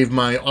 gave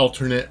my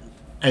alternate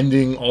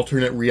ending,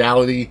 alternate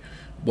reality,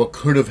 what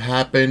could have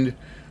happened.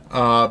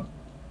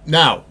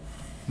 Now,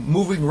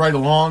 moving right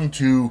along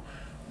to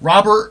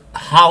Robert,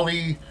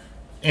 Holly,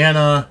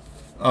 Anna,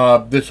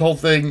 this whole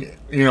thing,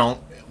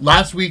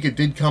 last week it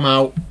did come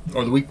out,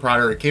 or the week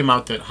prior, it came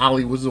out that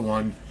Holly was the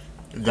one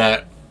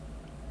that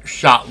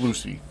shot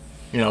Lucy.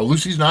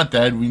 Lucy's not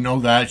dead. We know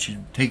that. She's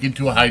taken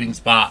to a hiding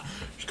spot.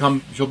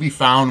 She'll be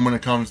found when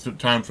it comes to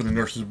time for the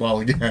nurses'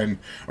 ball again,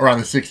 around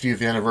the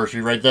 60th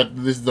anniversary, right?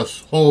 This is the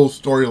whole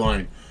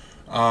storyline.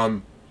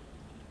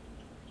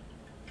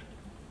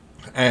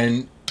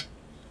 And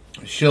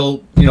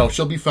she'll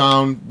be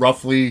found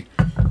roughly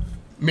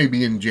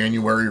maybe in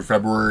January or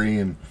February,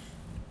 and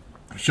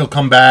she'll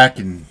come back,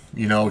 and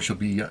she'll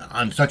be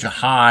on such a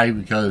high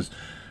because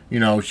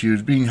she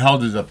was being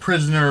held as a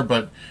prisoner,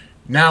 but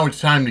now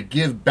it's time to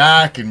give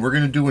back, and we're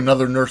going to do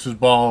another nurses'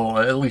 ball.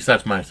 At least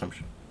that's my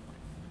assumption.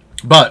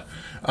 But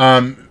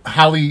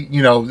Holly,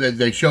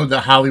 they showed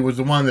that Holly was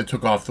the one that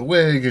took off the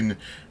wig and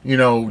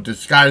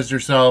disguised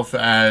herself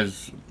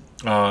as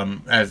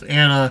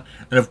Anna,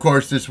 and of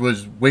course this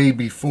was way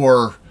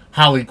before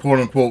Holly, quote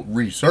unquote,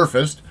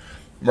 resurfaced,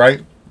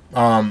 right?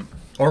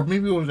 Or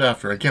maybe it was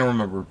after. I can't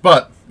remember.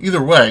 But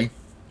either way,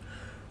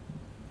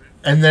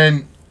 and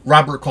then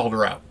Robert called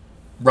her out.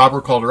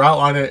 Robert called her out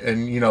on it,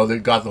 and they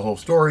got the whole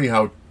story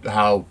how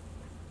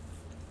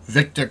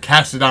Victor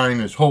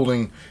Cassadine is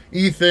holding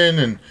Ethan,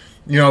 and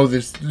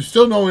there's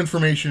still no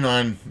information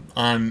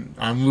on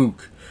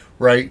Luke,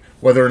 right?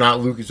 Whether or not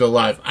Luke is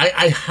alive.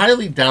 I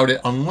highly doubt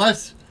it,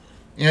 unless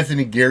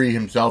Anthony Gary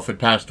himself had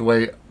passed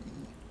away.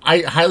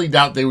 I highly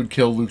doubt they would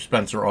kill Luke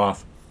Spencer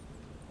off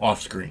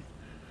screen.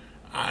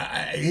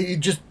 He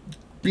just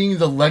being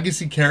the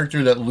legacy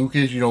character that Luke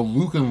is.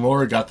 Luke and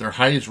Laura got their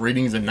highest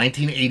ratings in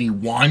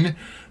 1981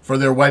 for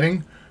their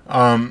wedding.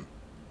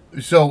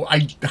 So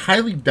I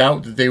highly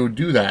doubt that they would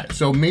do that.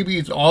 So maybe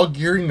it's all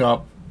gearing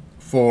up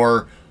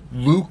for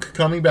Luke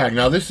coming back.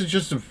 Now, this is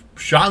just a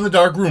shot in the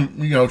dark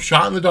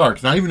shot in the dark.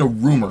 It's not even a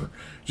rumor.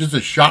 Just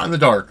a shot in the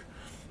dark.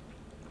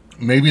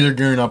 Maybe they're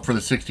gearing up for the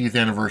 60th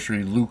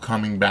anniversary, Luke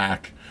coming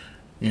back.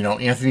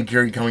 Anthony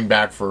Gary coming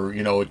back for, a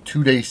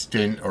 2-day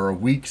stint or a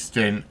week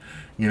stint,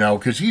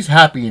 because he's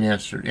happy in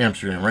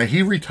Amsterdam, right?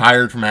 He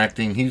retired from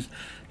acting.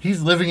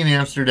 He's living in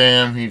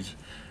Amsterdam. He's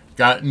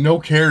got no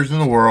cares in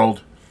the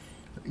world.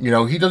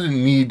 He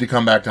doesn't need to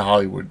come back to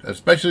Hollywood,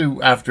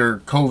 especially after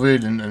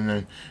COVID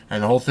and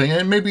the whole thing.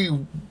 And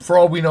maybe, for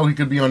all we know, he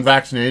could be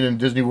unvaccinated and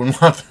Disney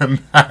wouldn't want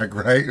them back,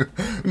 right?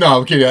 No,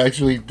 I'm kidding.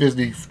 Actually,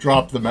 Disney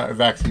dropped the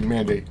vaccine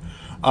mandate.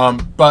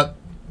 But,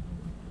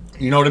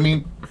 you know what I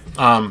mean?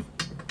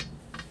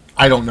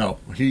 I don't know.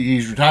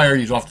 He's retired.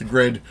 He's off the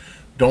grid.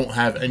 Don't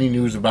have any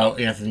news about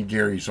Anthony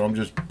Gary, so I'm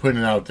just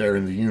putting it out there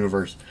in the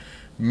universe.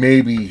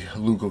 Maybe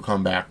Luke will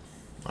come back.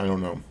 I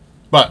don't know.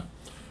 But,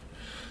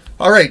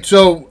 all right.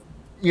 So,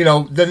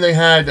 then they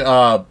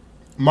had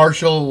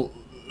Marshall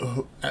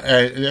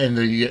and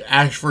the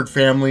Ashford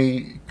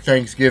family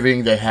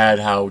Thanksgiving. They had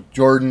how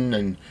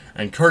Jordan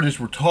and Curtis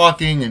were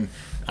talking,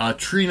 and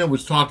Trina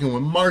was talking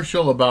with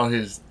Marshall about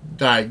his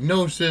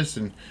diagnosis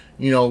and,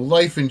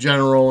 life in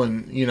general,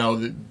 and,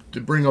 to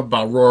bring up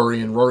about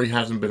Rory, and Rory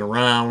hasn't been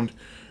around,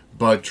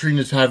 but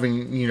Trina's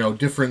having,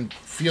 different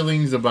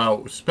feelings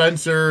about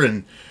Spencer,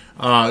 and,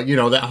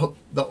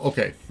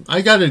 okay,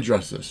 I gotta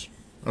address this,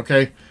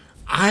 okay?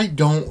 I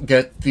don't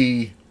get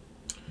the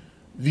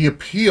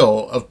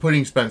appeal of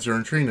putting Spencer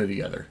and Trina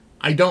together.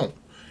 I don't.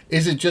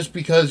 Is it just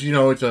because,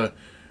 it's an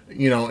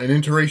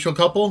interracial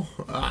couple?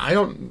 I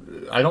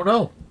don't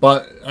know.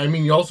 But, I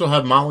mean, you also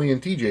have Molly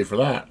and TJ for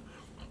that.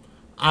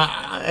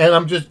 And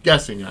I'm just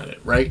guessing at it,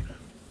 right?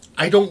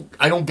 I don't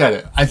get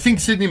it. I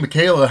think Sydney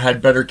Michaela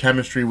had better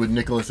chemistry with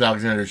Nicholas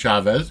Alexander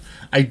Chavez.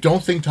 I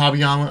don't think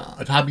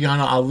Tabyana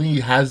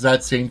Ali has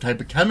that same type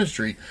of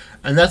chemistry.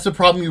 And that's the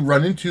problem you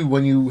run into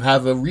when you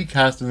have a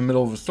recast in the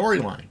middle of a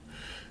storyline.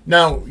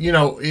 Now,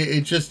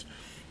 it just,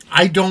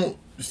 I don't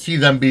see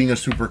them being a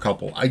super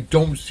couple. I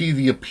don't see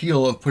the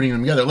appeal of putting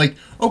them together. Like,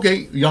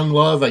 okay, Young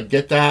Love, I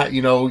get that.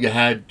 You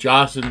had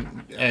Joss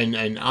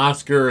and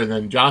Oscar, and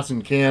then Joss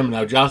and Cam, and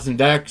now Joss and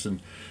Dex,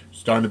 and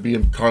starting to be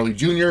Carly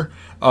Jr.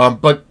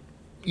 But,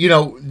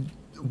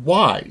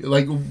 why?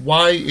 Like,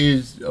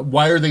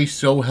 why are they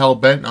so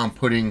hell-bent on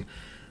putting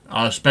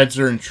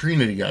Spencer and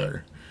Trina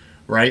together?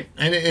 Right?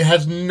 And it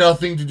has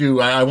nothing to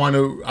do, I want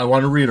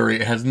to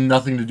reiterate, it has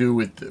nothing to do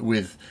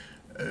with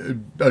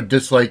a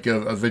dislike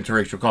of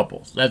interracial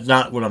couples. That's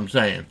not what I'm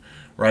saying,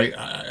 right?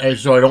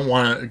 So I don't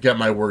want to get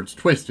my words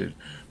twisted.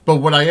 But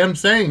what I am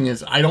saying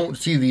is I don't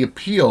see the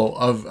appeal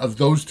of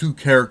those two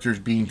characters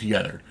being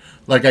together.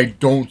 Like, I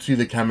don't see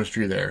the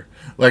chemistry there.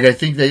 Like, I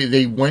think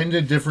they went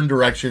in a different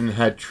direction and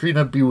had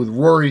Trina be with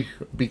Rory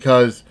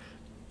because,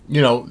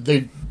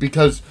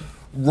 because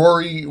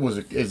Rory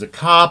is a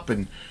cop,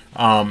 and,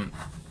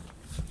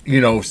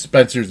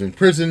 Spencer's in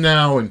prison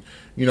now, and,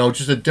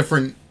 just a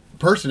different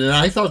person. And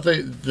I thought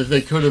that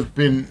they could have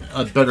been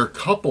a better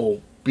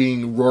couple,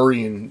 being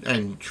Rory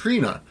and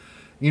Trina,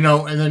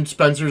 and then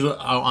Spencer's out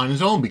on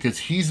his own because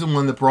he's the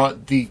one that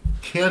brought the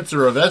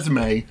cancer of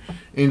Esme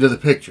into the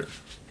picture.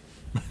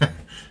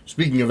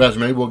 Speaking of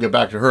Esme, we'll get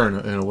back to her in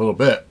a little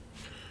bit.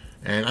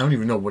 And I don't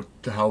even know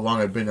how long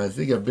I've been. I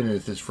think I've been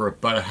at this for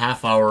about a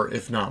half hour,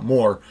 if not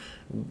more.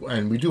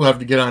 And we do have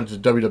to get on to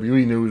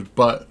WWE news,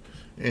 but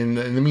in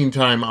the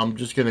meantime, I'm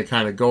just going to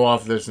kind of go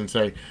off this and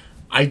say,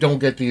 I don't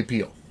get the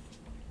appeal.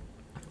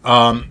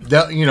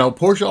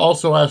 Portia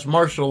also asked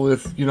Marshall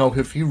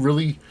if he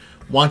really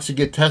wants to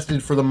get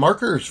tested for the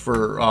markers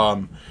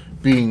for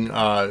being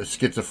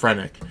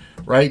schizophrenic,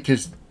 right?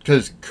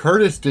 Because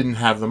Curtis didn't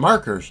have the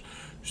markers,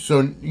 so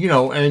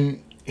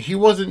and he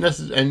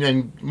wasn't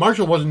and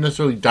Marshall wasn't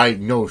necessarily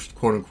diagnosed,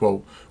 quote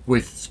unquote,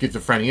 with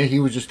schizophrenia. He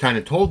was just kind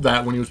of told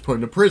that when he was put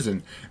into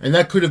prison, and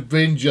that could have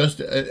been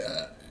just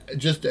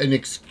an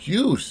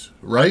excuse,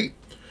 right?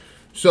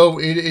 So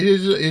it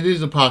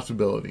is a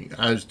possibility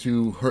as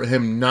to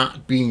him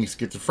not being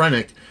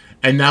schizophrenic,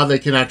 and now they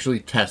can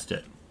actually test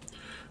it.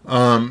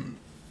 And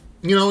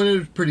it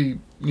was pretty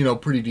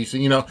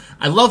decent.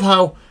 I love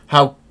how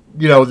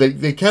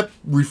they kept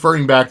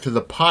referring back to the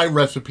pie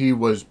recipe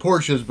was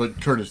Portia's,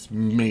 but Curtis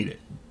made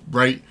it,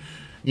 right?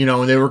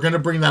 And they were going to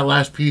bring that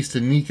last piece to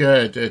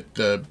Nika at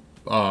the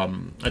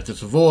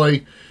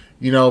Savoy,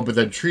 but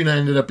then Trina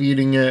ended up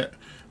eating it.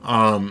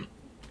 And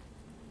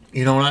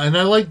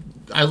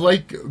I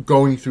like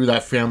going through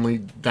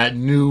that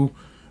new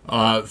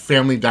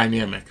family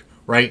dynamic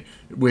right?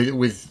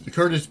 With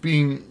Curtis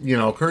being,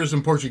 Curtis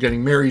and Portia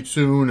getting married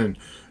soon, and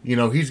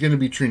he's going to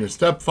be Trina's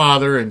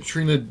stepfather, and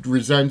Trina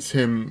resents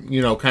him,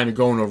 kind of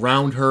going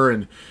around her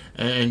and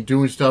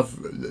doing stuff,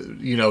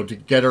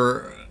 to get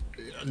her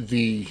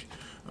the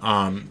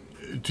what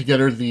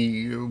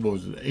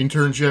was it,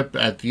 internship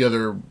at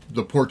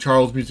the Port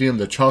Charles Museum,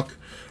 the Chuck,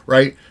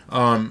 right?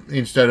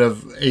 Instead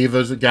of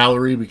Ava's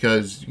gallery,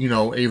 because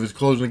Ava's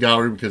closing the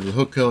gallery because of the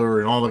hook killer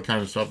and all that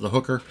kind of stuff, the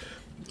hooker.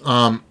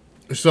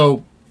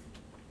 So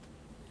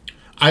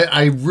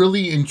I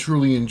really and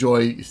truly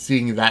enjoy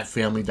seeing that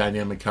family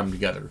dynamic come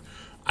together.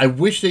 I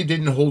wish they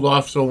didn't hold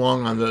off so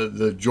long on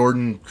the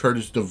Jordan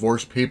Curtis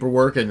divorce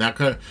paperwork, and that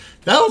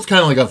was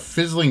kind of like a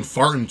fizzling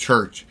fart in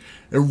church.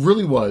 It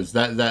really was.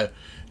 That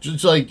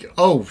just like,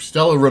 oh,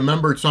 Stella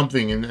remembered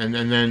something, and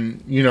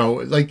then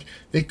like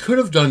they could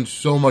have done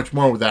so much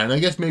more with that. And I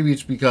guess maybe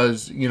it's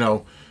because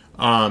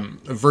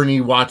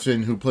Vernie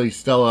Watson, who plays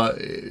Stella,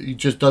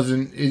 just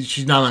doesn't.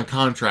 She's not on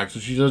contract, so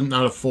she's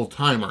not a full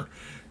timer.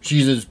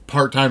 She's as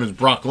part time as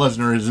Brock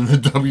Lesnar is in the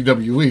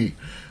WWE.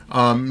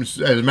 As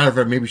a matter of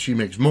fact, maybe she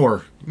makes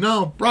more.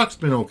 No, Brock's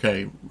been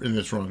okay in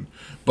this run,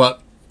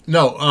 but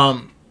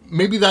no.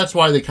 Maybe that's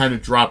why they kind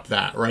of dropped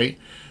that, right?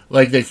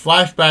 Like they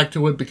flashed back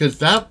to it because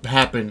that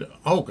happened.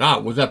 Oh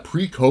God, was that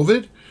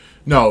pre-COVID?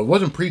 No, it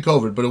wasn't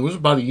pre-COVID, but it was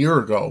about a year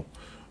ago.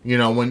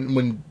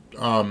 When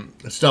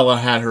Stella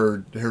had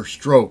her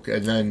stroke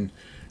and then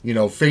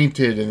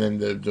fainted, and then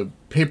the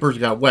papers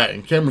got wet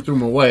and Cameron threw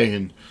them away,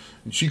 and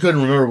she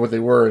couldn't remember what they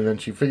were, and then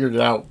she figured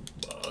it out.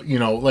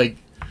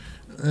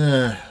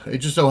 It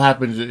just so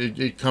happens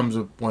it comes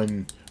up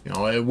when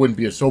it wouldn't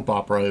be a soap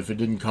opera if it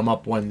didn't come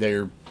up when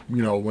they're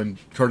when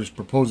Curtis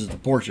proposes to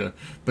Portia,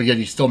 but yet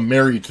he's still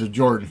married to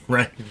Jordan,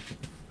 right?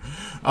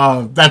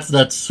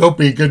 That's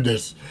soapy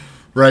goodness,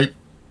 right?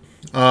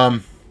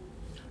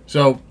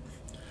 So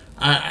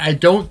I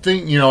don't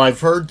think,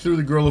 I've heard through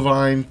the Gorilla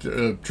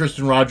Vine,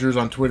 Tristan Rogers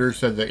on Twitter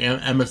said that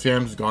Emma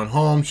Samms has gone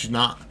home. She's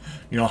not,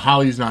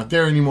 Holly's not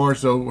there anymore,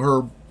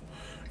 so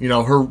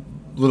her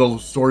little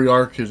story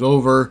arc is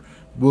over.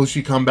 Will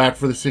she come back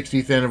for the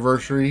 60th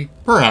anniversary?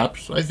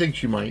 Perhaps. I think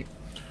she might.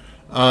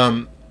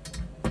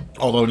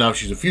 Although now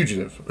she's a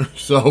fugitive,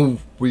 so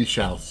we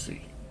shall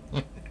see.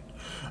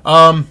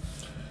 All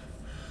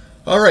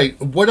right,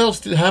 what else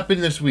did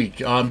happen this week?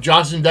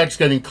 Joss and Dex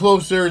getting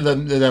closer,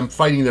 them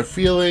fighting their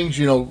feelings.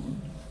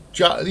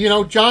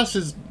 Joss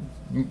is,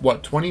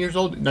 20 years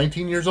old,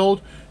 19 years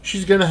old?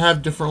 She's going to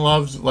have different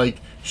loves. Like,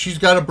 she's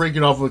got to break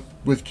it off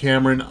with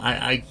Cameron.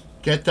 I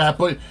get that,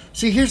 but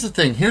see, here's the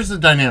thing. Here's the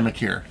dynamic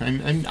here,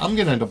 and I'm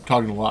going to end up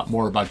talking a lot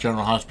more about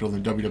General Hospital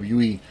than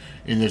WWE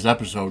in this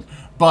episode,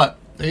 but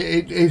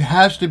it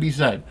has to be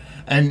said.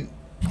 And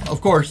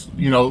of course,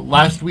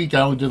 last week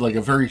I only did like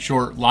a very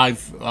short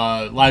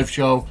live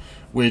show,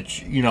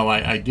 which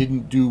I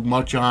didn't do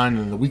much on,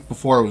 and the week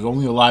before it was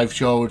only a live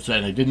show,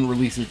 and I didn't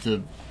release it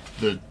to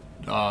the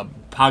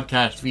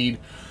podcast feed,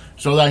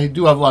 so I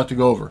do have a lot to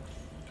go over.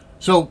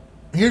 So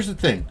here's the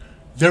thing.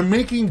 They're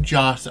making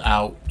Joss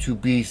out to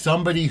be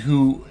somebody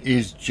who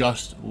is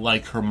just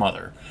like her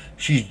mother.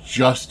 She's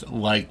just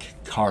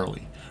like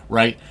Carly,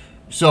 right?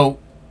 So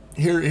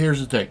here's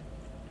the thing.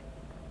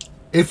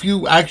 If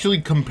you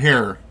actually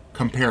compare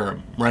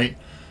them, right?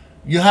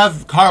 You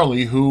have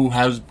Carly, who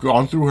has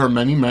gone through her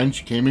many men.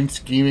 She came in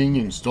scheming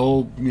and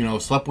stole,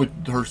 slept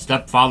with her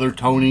stepfather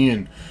Tony,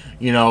 and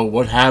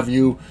what have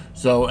you.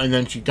 So, and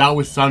then she got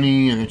with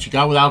Sonny, and then she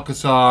got with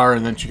Alcazar,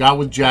 and then she got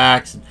with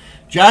Jax.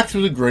 Jax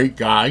was a great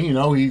guy, he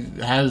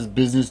has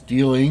business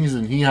dealings,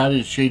 and he had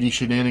his shady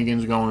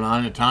shenanigans going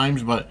on at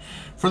times, but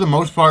for the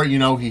most part,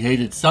 he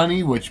hated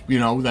Sonny, which,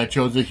 that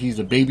shows that he's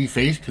a baby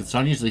face, because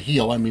Sonny's the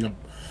heel. I mean,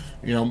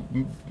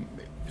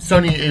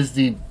 Sonny is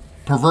the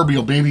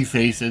proverbial baby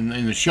face in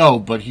the show,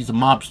 but he's a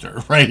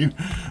mobster, right?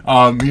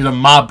 He's a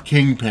mob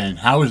kingpin.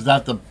 How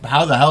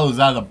the hell is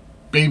that a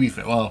baby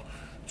face? Well,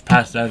 it's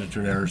past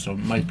editor error, so it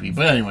might be.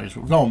 But anyways,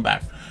 we're going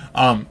back.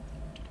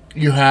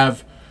 You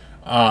have,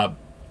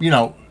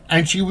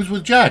 and she was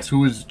with Jax,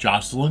 who is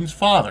Jocelyn's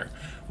father,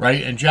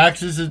 right? And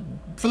Jax is,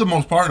 for the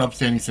most part, an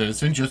upstanding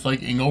citizen, just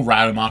like Ingo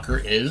Rademacher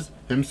is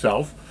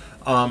himself.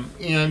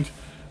 And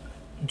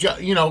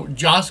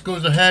Joss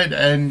goes ahead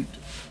and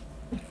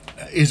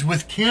is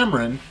with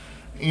Cameron,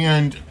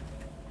 and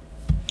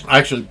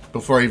actually,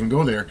 before I even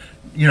go there,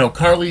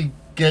 Carly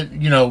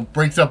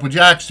breaks up with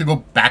Jax to go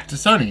back to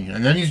Sonny,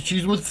 and then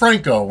she's with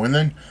Franco, and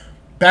then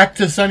back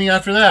to Sonny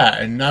after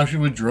that, and now she's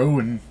with Drew,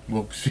 and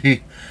we'll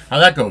see how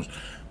that goes.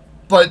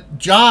 But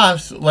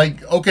Joss,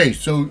 okay,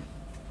 so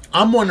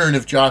I'm wondering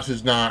if Joss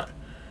is not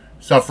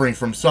suffering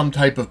from some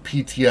type of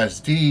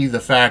PTSD, the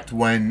fact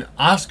when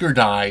Oscar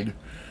died,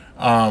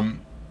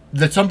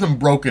 that something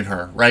broke in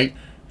her, right?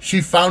 She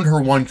found her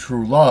one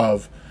true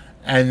love,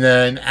 and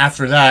then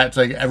after that, it's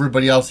like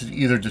everybody else is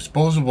either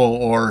disposable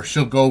or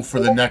she'll go for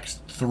the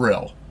next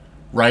thrill,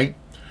 right?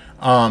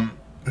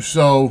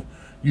 So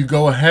you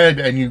go ahead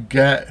and you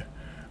get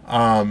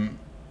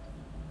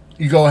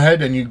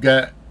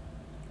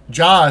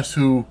Joss,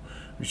 who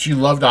she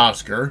loved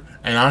Oscar,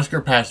 and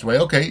Oscar passed away.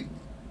 Okay,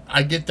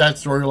 I get that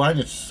storyline.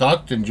 It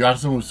sucked, and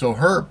Jocelyn was so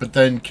hurt. But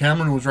then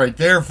Cameron was right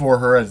there for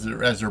her as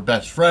her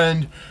best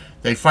friend.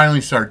 They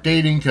finally start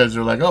dating because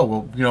they're like, oh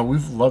well,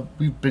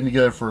 we've been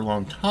together for a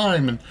long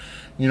time, and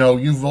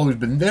you've always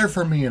been there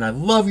for me, and I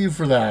love you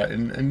for that.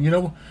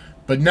 And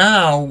but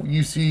now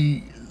you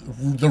see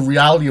the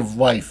reality of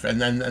life,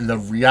 and the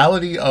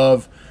reality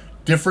of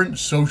different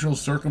social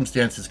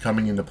circumstances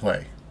coming into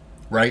play,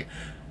 right?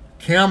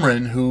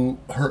 Cameron,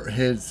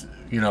 his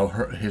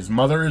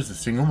mother is a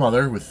single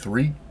mother with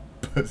three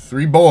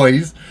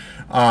boys.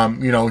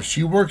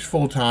 She works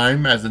full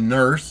time as a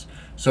nurse,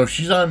 so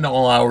she's on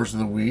all hours of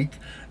the week.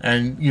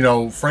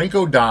 And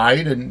Franco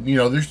died, and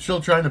they're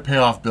still trying to pay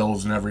off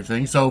bills and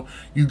everything. So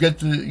you get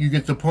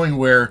the point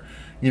where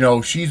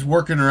she's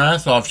working her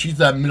ass off. She's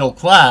that middle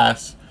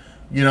class,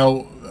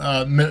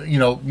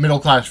 middle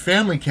class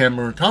family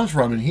Cameron comes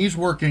from, and he's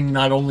working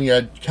not only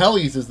at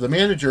Kelly's as the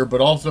manager,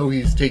 but also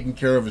he's taking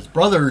care of his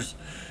brothers.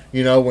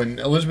 When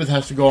Elizabeth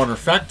has to go on her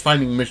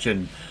fact-finding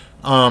mission,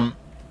 or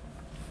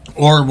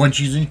when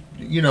she's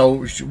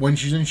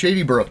in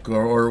Shady Brook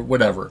or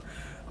whatever.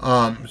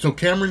 So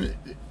Cameron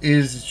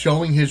is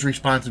showing his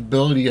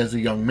responsibility as a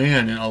young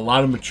man and a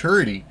lot of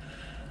maturity.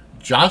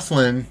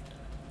 Jocelyn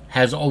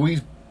has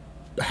always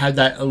had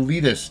that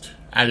elitist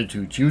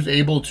attitude. She was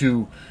able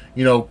to,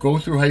 go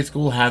through high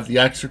school, have the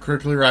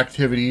extracurricular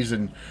activities,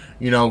 and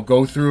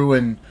go through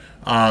and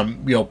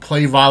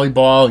play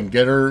volleyball and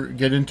get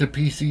into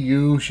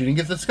PCU. She didn't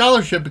get the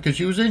scholarship because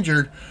she was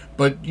injured,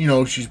 but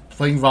she's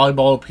playing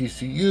volleyball at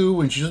PCU,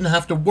 and she doesn't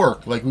have to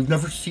work. Like, we've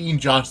never seen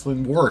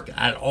Jocelyn work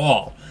at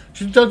all.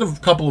 She's done a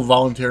couple of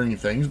volunteering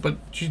things, but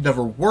she's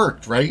never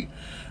worked, right?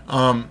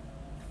 And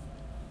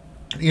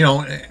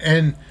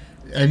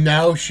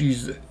now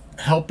she's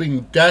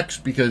helping Dex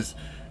because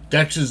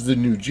Dex is the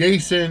new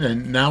Jason,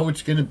 and now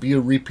it's going to be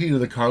a repeat of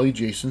the Carly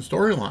Jason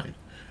storyline.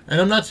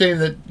 And I'm not saying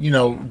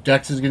that,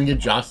 Dex is going to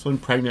get Jocelyn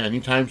pregnant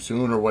anytime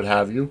soon or what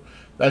have you.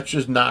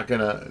 That's not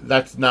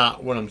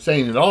what I'm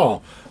saying at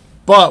all.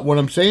 But what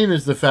I'm saying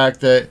is the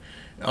fact that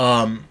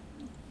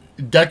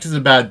Dex is a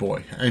bad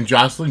boy, and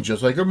Jocelyn,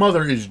 just like her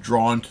mother, is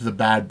drawn to the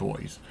bad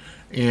boys.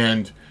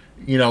 And,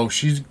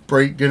 she's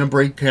going to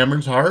break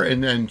Cameron's heart,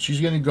 and she's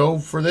going to go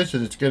for this,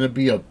 and it's going to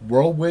be a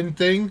whirlwind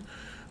thing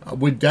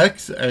with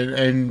Dex,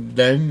 and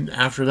then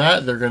after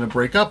that they're going to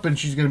break up, and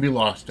she's going to be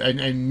lost,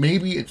 and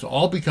maybe it's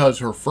all because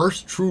her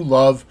first true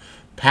love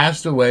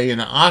passed away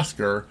in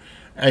Oscar,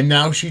 and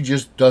now she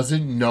just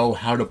doesn't know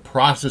how to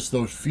process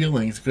those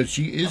feelings because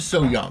she is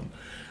so young,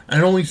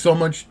 and only so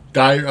much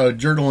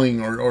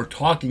journaling or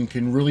talking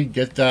can really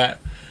get that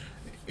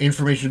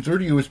information through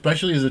to you,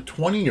 especially as a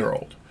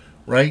 20-year-old,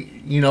 right?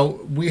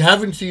 We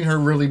haven't seen her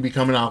really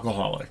become an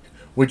alcoholic,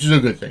 which is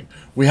a good thing.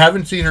 We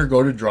haven't seen her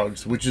go to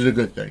drugs, which is a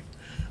good thing.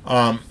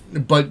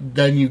 But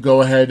then you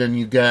go ahead and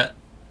you get,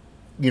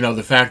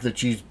 the fact that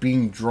she's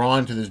being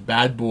drawn to this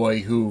bad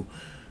boy who,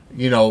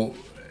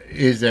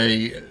 is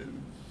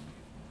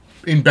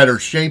in better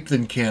shape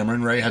than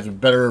Cameron, right? Has a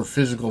better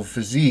physical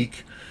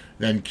physique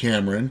than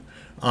Cameron.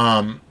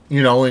 And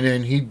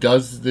then he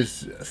does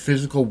this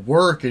physical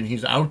work, and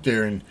he's out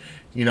there, and,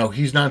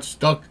 he's not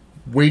stuck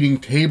waiting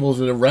tables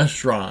at a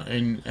restaurant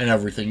and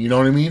everything. You know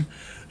what I mean?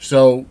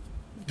 So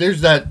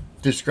there's that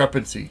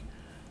discrepancy.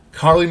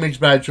 Carly makes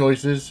bad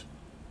choices.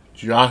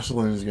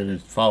 Jocelyn is going to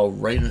follow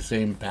right in the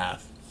same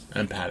path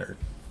and pattern.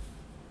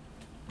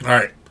 All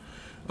right.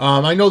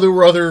 I know there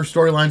were other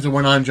storylines that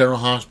went on in General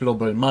Hospital,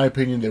 but in my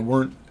opinion, they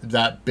weren't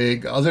that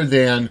big. Other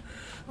than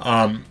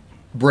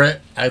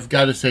Britt, I've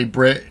got to say,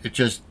 Britt, it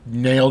just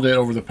nailed it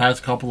over the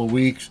past couple of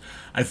weeks.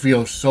 I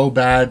feel so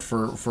bad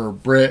for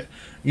Britt.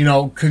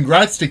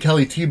 Congrats to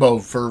Kelly Thibault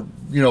for,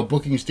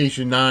 booking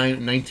Station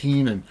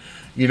 19 and,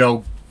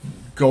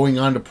 going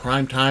on to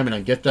prime time, and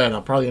I get that, and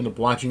I'll probably end up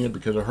watching it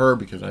because of her,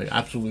 because I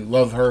absolutely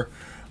love her.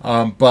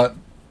 But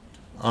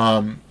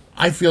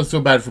I feel so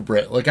bad for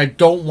Britt. Like, I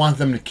don't want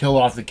them to kill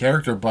off the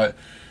character, but,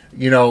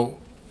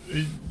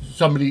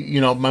 somebody,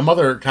 my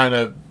mother kind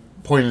of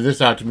pointed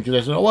this out to me because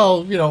I said, oh,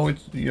 well,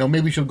 it's,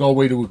 maybe she'll go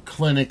away to a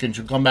clinic and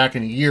she'll come back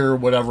in a year or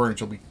whatever, and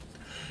she'll be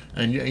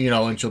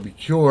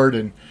cured.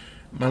 And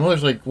my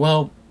mother's like,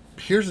 well,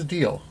 here's the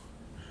deal.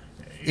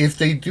 If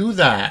they do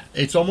that,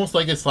 it's almost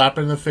like a slap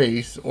in the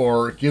face,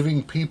 or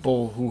giving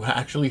people who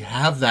actually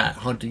have that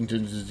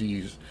Huntington's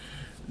disease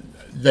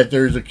that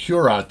there's a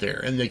cure out there,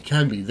 and they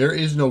can be. There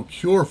is no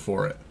cure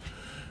for it.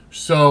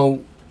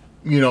 So,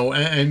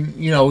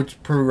 it's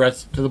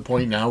progressed to the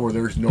point now where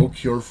there's no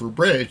cure for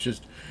Britt. It's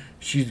just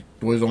she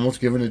was almost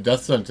given a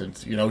death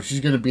sentence. She's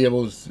going to be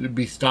able to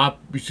she's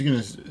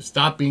going to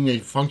stop being a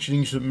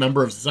functioning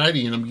member of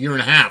society in a year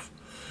and a half.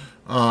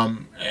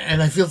 And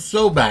I feel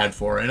so bad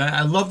for her. And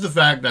I love the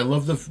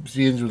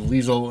scenes with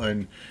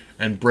Liesl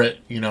and Britt.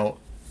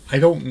 I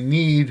don't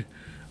need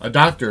a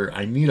doctor.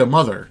 I need a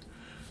mother,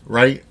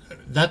 right?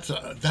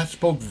 That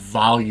spoke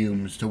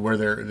volumes to where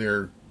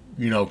their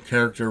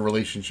character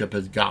relationship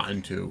has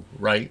gotten to,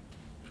 right?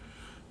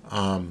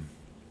 I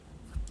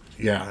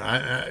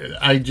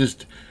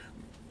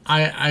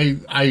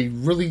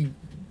really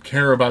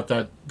care about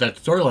that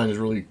storyline is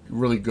really,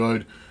 really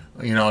good.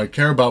 You know, I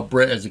care about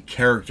Britt as a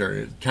character.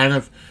 It kind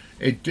of,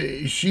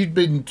 she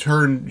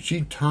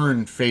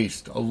turned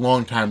faced a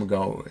long time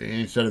ago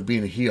instead of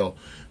being a heel,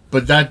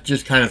 but that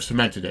just kind of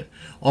cemented it.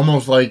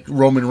 Almost like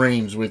Roman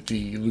Reigns with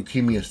the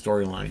leukemia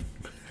storyline.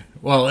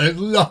 Well,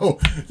 no,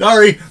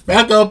 sorry,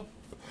 back up.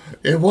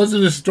 It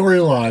wasn't a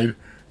storyline.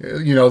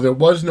 You know, there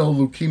was no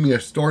leukemia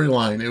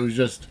storyline. It was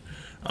just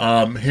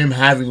him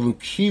having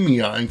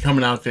leukemia and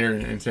coming out there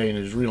and saying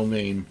his real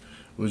name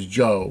was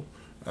Joe.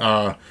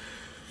 And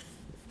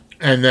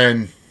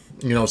then,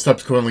 you know,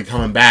 subsequently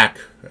coming back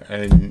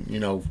and, you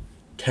know,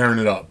 tearing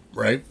it up,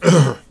 right?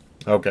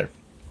 Okay.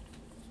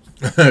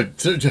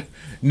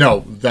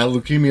 No, that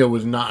leukemia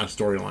was not a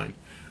storyline.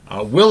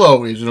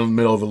 Willow is in the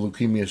middle of a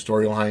leukemia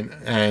storyline,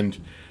 and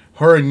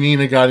her and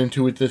Nina got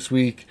into it this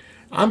week.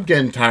 I'm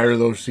getting tired of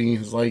those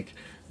scenes. Like,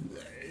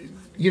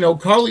 you know,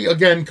 Carly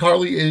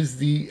is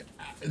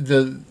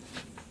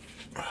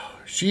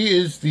she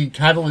is the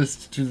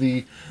catalyst to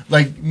the,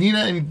 like,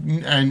 Nina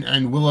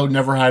and Willow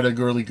never had a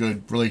really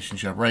good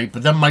relationship, right?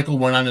 But then Michael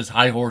went on his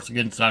high horse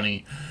against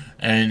Sonny,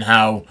 and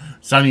how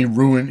Sonny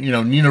ruined, you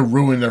know, Nina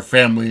ruined their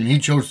family, and he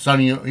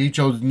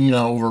chose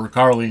Nina over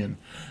Carly, and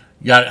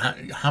yeah,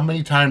 how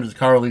many times has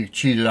Carly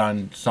cheated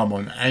on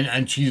someone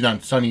and cheated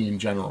on Sonny in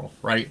general,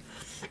 right?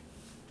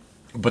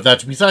 But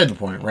that's beside the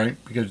point, right?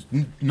 Because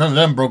none of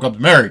them broke up the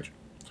marriage.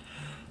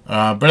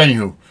 But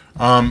anywho,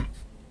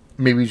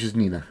 maybe it's just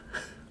Nina,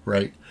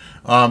 right?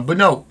 But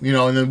no, you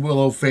know, and then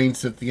Willow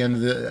faints at the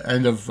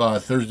end of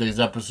Thursday's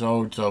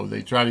episode, so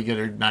they try to get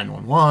her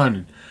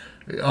 911.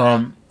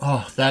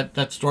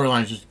 That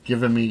storyline is just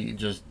giving me,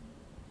 just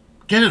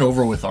get it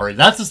over with already.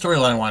 That's the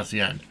storyline I want to see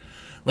end.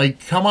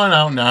 Like, come on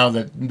out now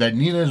that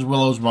Nina is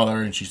Willow's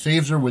mother, and she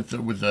saves her with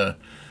the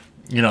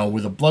you know,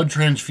 with a blood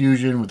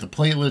transfusion, with the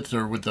platelets,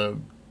 or with the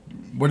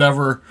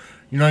whatever,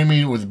 you know what I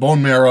mean, with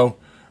bone marrow,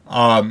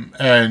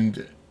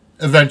 and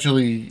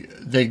eventually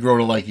they grow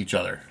to like each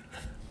other.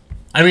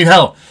 I mean,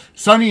 hell,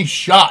 Sonny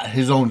shot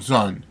his own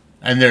son,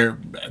 and they're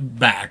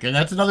back, and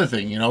that's another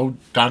thing, you know,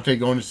 Dante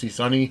going to see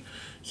Sonny,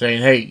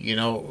 saying, hey, you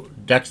know,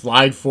 Dex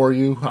lied for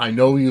you. I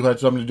know you had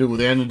something to do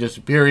with Anna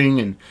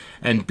disappearing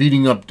and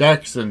beating up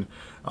Dex, and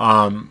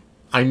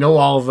I know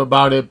all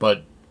about it,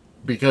 but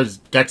because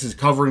Dex is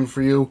covering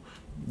for you,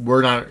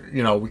 we're not,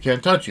 you know, we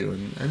can't touch you.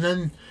 And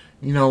then,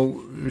 you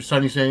know,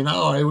 Sonny saying,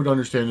 oh, I would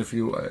understand if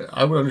you had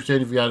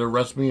to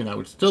arrest me, and I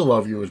would still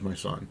love you as my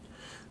son.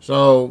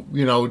 So,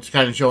 you know, it's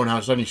kind of showing how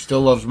Sonny still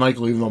loves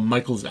Michael, even though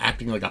Michael's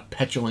acting like a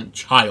petulant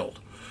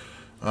child.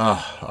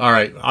 All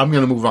right, I'm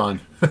going to move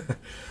on.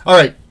 All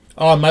right,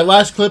 my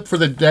last clip for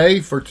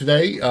today,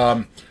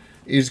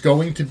 is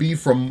going to be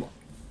from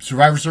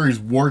Survivor Series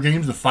War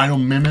Games, the final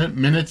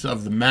minutes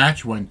of the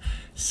match when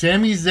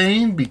Sami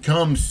Zayn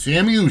becomes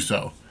Sami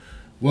Uso.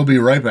 We'll be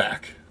right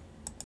back.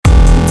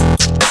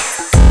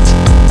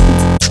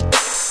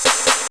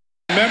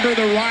 Remember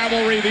the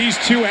rivalry these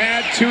two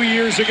had 2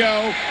 years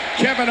ago?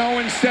 Kevin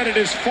Owens said it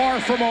is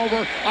far from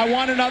over. I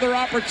want another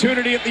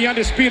opportunity at the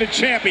Undisputed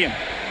Champion.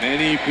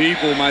 Many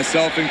people,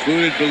 myself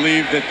included,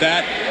 believe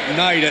that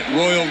night at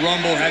Royal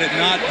Rumble, had it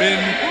not been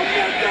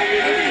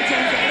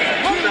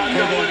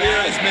for the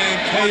last man,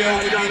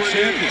 KO would be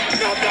champion.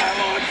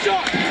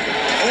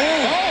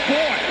 Oh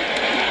boy!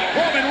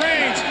 Roman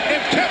Reigns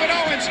and Kevin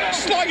Owens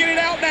slugging it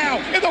out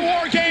now in the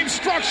War Games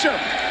structure.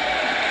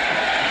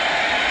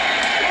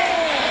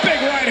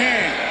 Big right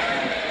hand.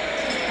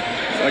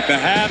 It's like the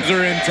Habs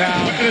are in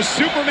town. Went for the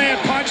Superman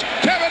punch.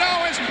 Kevin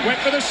Owens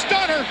went for the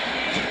stunner.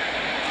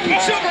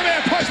 Superman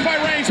punch by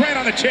Reigns right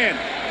on the chin.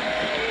 I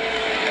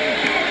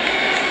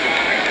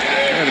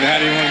haven't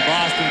had anyone in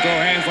Boston throw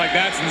hands like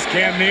that since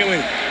Cam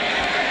Neely.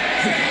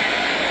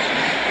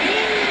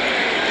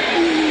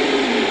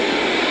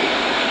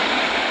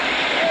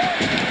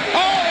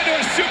 Oh, into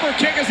a super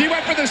kick as he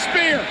went for the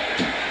spear.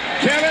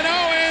 Kevin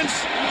Owens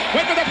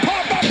went for the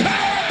pop-up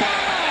power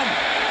bomb.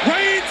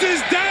 Reigns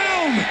is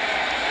down.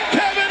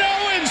 Kevin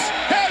Owens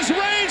has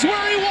Reigns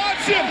where he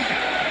wants him.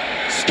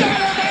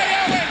 Stunner by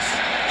Owens.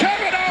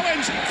 Kevin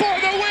Owens for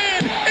the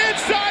win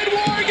inside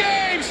War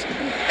Games.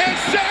 And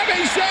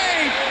Sami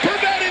Zayn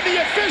preventing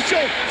the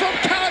official from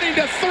counting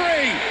to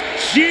 3.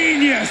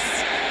 Genius.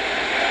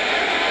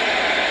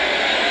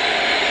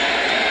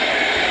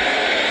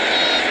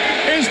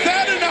 Is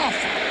that enough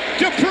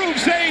to prove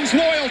Zayn's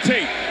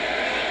loyalty?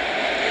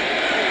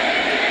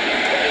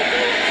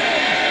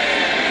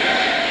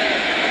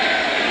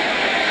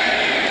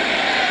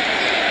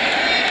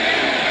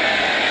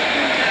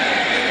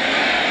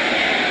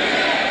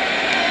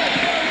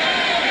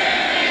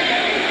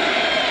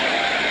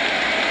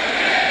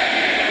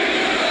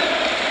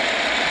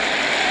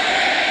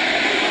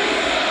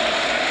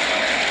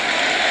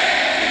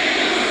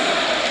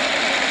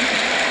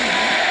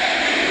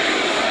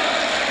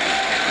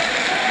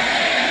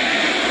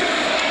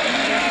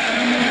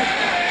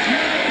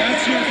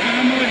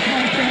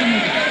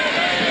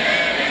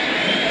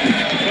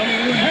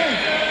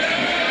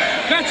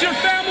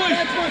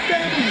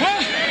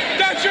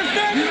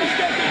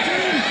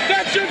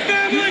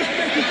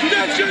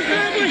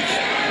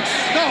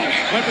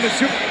 Went for the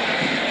super.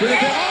 Oh!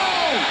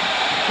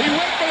 He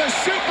went for the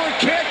super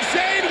kick.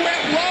 Zayn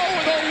went low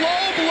with a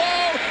low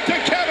blow to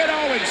Kevin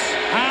Owens.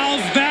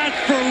 How's that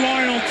for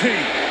loyalty?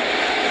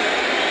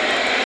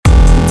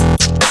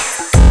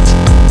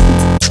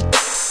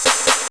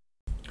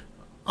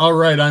 All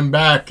right, I'm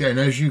back, and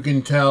as you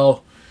can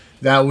tell,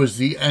 that was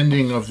the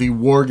ending of the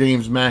War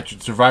Games match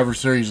at Survivor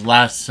Series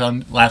last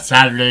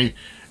Saturday,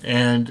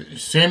 and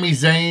Sami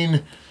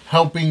Zayn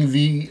helping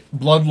the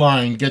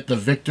Bloodline get the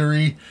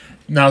victory.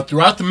 Now,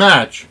 throughout the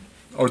match,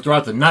 or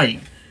throughout the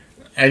night,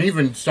 and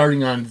even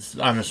starting on the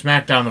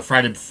SmackDown the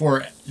Friday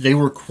before, they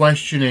were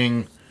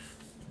questioning,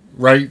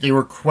 right? They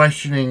were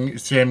questioning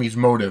Sami's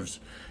motives.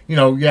 You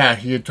know, yeah,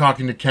 he had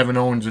talking to Kevin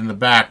Owens in the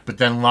back, but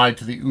then lied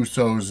to the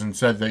Usos and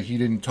said that he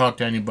didn't talk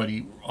to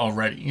anybody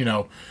already,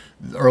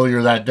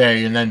 earlier that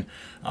day. And then,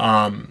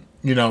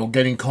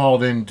 getting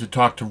called in to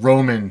talk to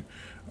Roman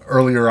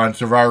earlier on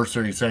Survivor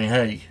Series saying,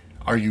 hey,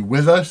 are you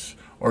with us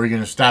or are you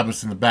going to stab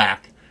us in the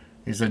back?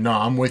 He said, no,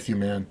 I'm with you,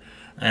 man.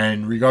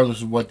 And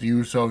regardless of what the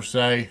Usos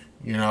say,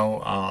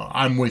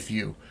 I'm with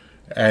you.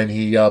 And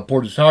he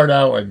poured his heart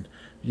out. And,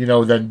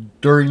 then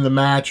during the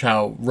match,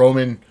 how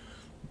Roman,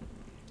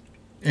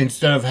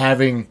 instead of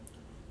having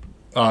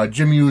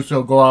Jimmy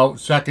Uso go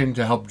out second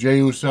to help Jey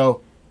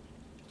Uso,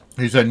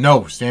 he said,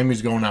 no,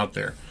 Sami's going out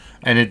there.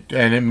 And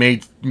it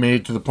made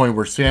it to the point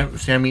where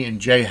Sami and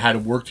Jey had to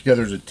work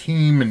together as a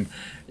team. And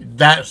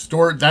that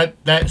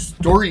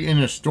story in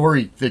a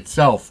story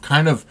itself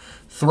kind of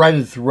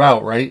threaded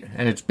throughout, right?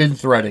 And it's been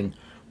threading.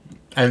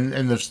 And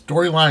the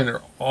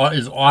storyline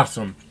is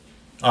awesome.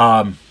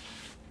 So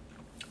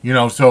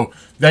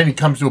then it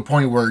comes to a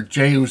point where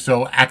Jey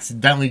Uso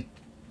accidentally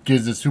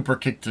gives a super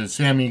kick to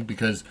Sami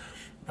because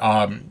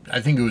I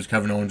think it was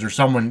Kevin Owens or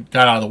someone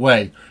got out of the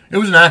way. It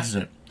was an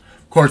accident.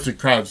 Of course, the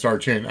crowd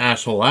started chanting,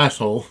 asshole,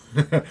 asshole,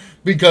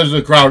 because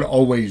the crowd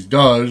always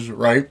does,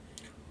 right?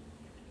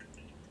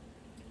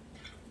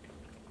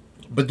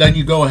 But then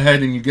you go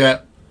ahead and you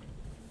get,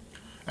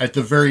 at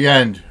the very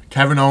end,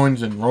 Kevin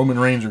Owens and Roman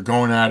Reigns are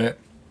going at it.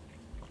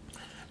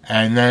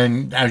 And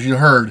then, as you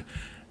heard,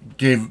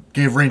 gave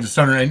Reigns a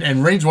stunner,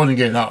 and Reigns wasn't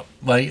getting up.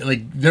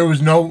 Like there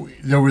was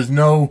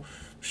no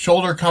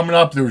shoulder coming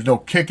up, there was no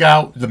kick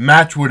out. The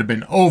match would have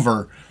been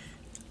over.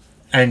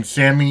 And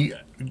Sami,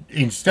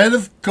 instead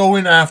of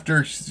going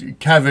after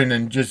Kevin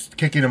and just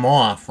kicking him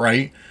off,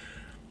 right?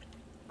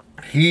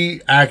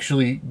 He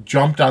actually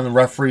jumped on the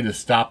referee to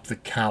stop the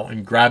count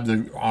and grabbed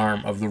the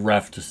arm of the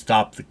ref to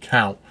stop the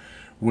count,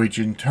 which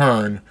in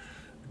turn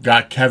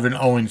got Kevin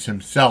Owens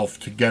himself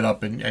to get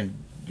up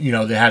and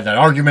they had that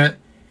argument.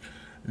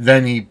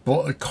 Then he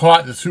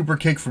caught the super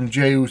kick from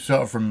Jey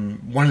Uso,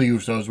 from one of the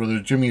Usos, whether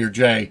it's Jimmy or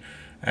Jey,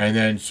 and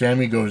then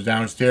Sami goes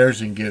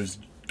downstairs and gives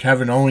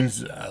Kevin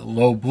Owens a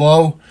low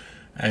blow,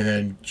 and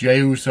then Jey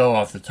Uso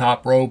off the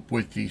top rope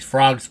with the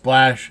frog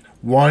splash.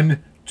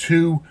 1,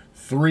 2,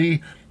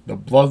 3. The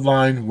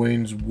Bloodline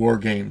wins War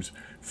Games.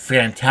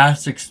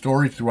 Fantastic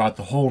story throughout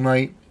the whole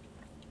night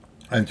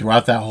and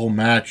throughout that whole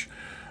match.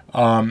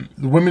 The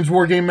women's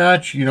War Game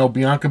match,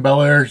 Bianca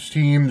Belair's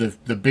team,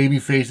 the baby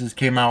faces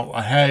came out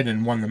ahead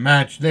and won the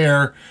match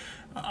there.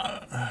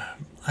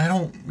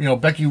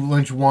 Becky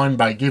Lynch won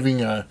by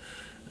giving a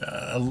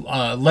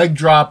leg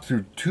drop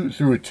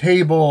through a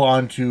table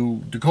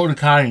onto Dakota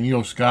Kai and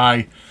Io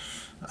Sky.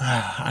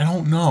 I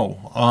don't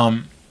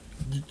know.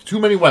 Too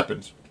many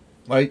weapons.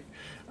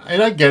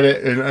 And I get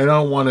it, and I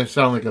don't want to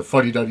sound like a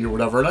fuddy-duddy or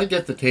whatever, and I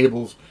get the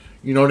tables,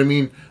 you know what I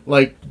mean?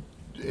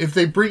 If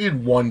they bring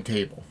in one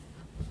table,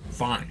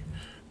 fine.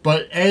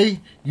 But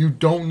you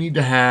don't need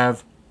to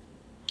have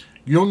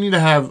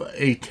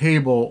a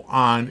table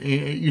on,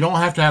 you don't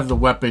have to have the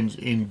weapons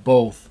in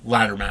both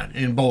War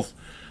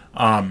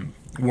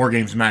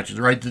Games matches,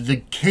 right?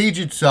 The cage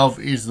itself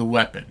is the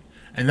weapon,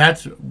 and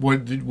that's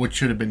what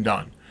should have been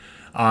done.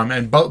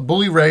 And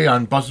Bully Ray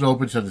on Busted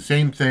Open said the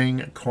same thing.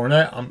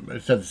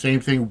 Cornette said the same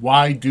thing.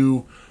 Why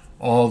do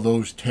all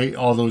those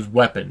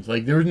weapons?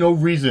 There's no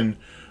reason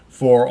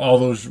for all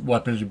those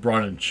weapons to be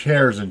brought in.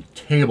 Chairs and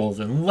tables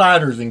and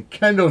ladders and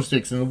kendo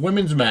sticks in the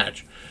women's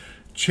match.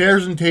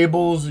 Chairs and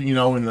tables, in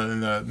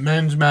the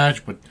men's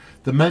match. But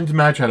the men's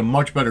match had a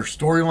much better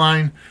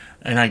storyline,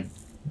 and I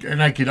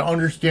could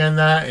understand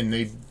that, and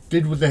they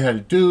did what they had to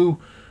do.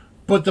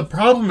 But the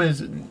problem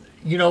is,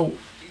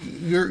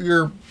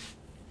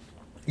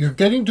 you're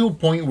getting to a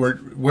point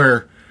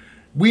where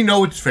we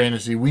know it's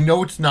fantasy. We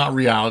know it's not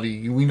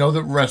reality. We know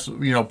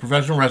that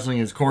professional wrestling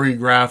is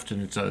choreographed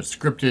and it's a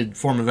scripted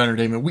form of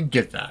entertainment. We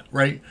get that,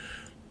 right?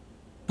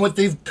 But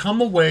they've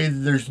come away.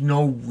 There's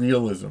no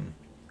realism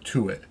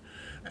to it,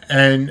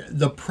 and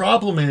the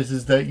problem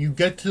is that you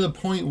get to the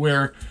point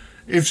where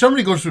if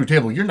somebody goes through a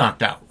table, you're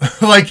knocked out,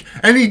 like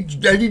any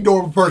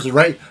normal person,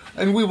 right?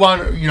 And we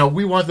want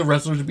the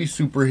wrestlers to be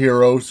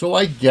superheroes, so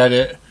I get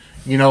it.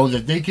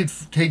 That they could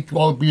take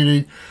all the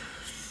beating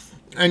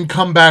and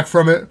come back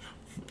from it.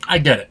 I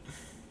get it.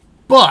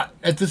 But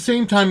at the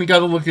same time, you got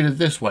to look at it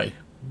this way.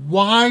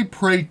 why,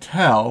 pray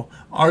tell,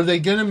 are they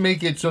going to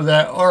make it so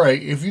that, all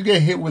right, if you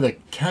get hit with a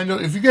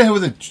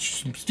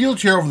steel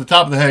chair over the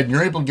top of the head and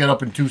you're able to get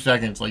up in 2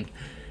 seconds, like,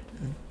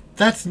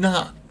 that's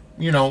not,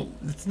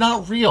 it's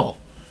not real.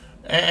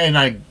 And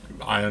I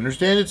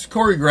understand it's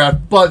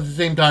choreographed, but at the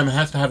same time, it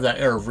has to have that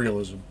air of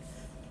realism.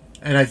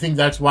 And I think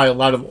that's why a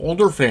lot of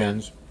older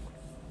fans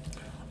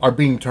are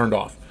being turned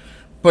off.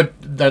 But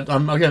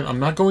I'm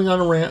not going on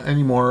a rant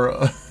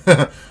anymore.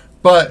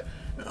 But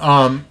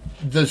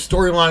the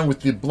storyline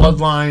with the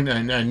bloodline,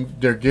 and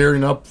they're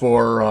gearing up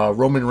for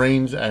Roman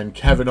Reigns and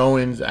Kevin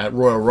Owens at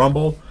Royal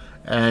Rumble.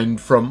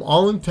 And from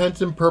all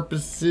intents and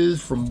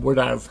purposes, from what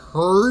I've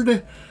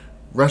heard,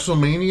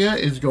 WrestleMania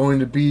is going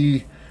to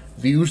be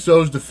the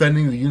Usos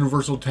defending the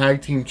Universal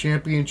Tag Team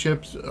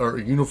Championships, or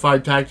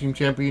Unified Tag Team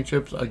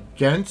Championships,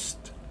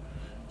 against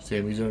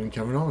Sami Zayn and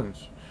Kevin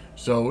Owens.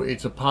 So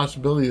it's a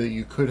possibility that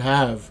you could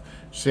have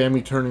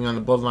Sami turning on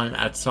the Bloodline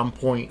at some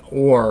point,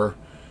 or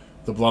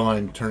the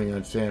Bloodline turning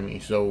on Sami.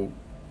 So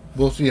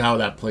we'll see how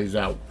that plays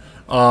out.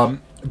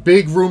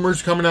 Big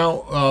rumors coming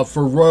out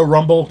for Royal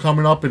Rumble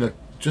coming up in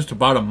just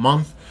about a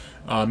month,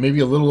 maybe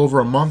a little over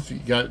a month. You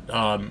got,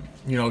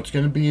 it's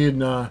going to be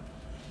in,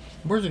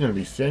 where's it going to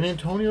be? San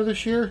Antonio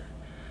this year?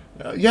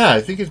 Yeah,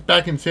 I think it's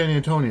back in San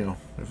Antonio,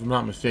 if I'm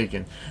not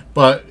mistaken.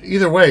 But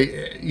either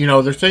way,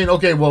 they're saying,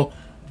 okay, well,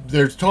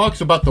 there's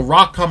talks about The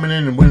Rock coming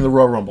in and winning the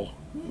Royal Rumble.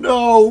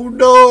 No.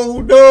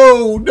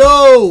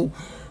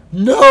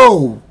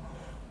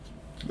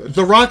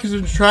 The Rock is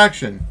an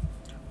attraction.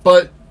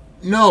 But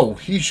no,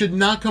 he should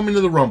not come into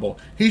the Rumble.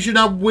 He should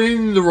not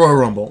win the Royal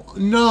Rumble.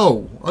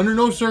 No, under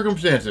no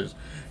circumstances.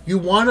 If you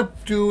want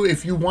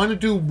to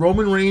do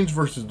Roman Reigns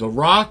versus The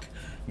Rock,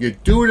 you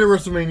do it at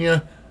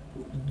WrestleMania.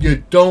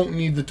 You don't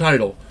need the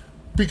title.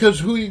 Because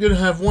who are you going to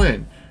have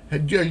win?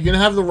 You're going to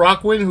have The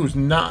Rock win, who's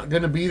not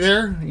going to be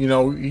there.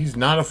 He's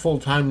not a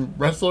full-time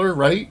wrestler,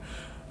 right?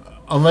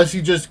 Unless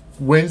he just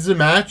wins the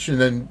match and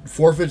then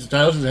forfeits the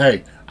title and says,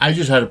 hey, I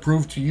just had to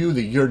prove to you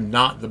that you're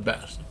not the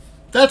best.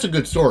 That's a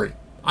good story.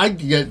 I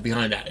can get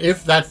behind that,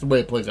 if that's the way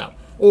it plays out.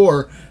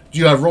 Or do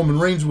you have Roman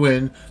Reigns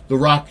win, The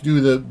Rock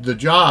do the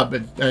job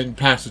and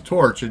pass the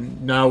torch,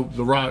 and now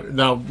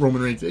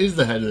Roman Reigns is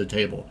the head of the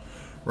table,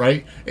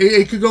 right?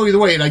 It could go either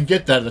way, and I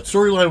get that. The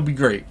storyline would be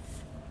great,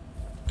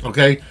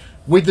 okay,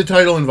 with the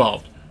title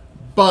involved.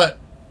 But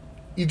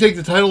you take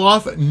the title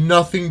off,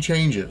 nothing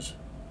changes,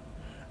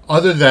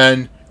 other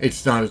than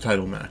it's not a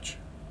title match.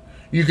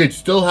 You could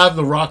still have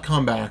The Rock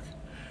come back,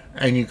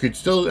 and you could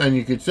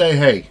say,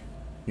 hey,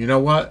 you know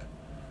what?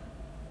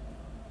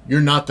 You're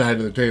not the head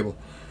of the table.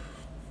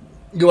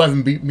 You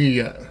haven't beat me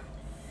yet.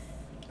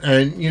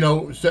 And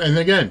and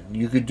again,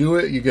 you could do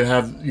it. You could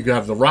have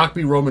The Rock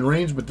be Roman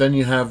Reigns, but then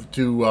you have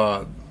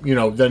to,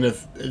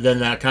 then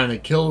that kind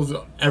of kills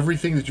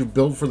everything that you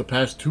built for the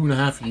past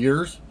 2.5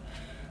 years.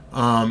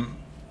 And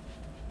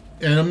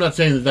I'm not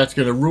saying that that's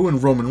going to ruin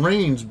Roman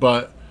Reigns,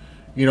 but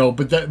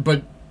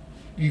but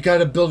you got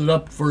to build it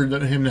up for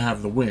him to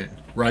have the win,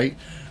 right?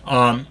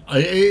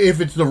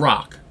 If it's The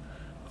Rock.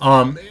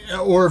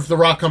 Or if The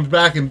Rock comes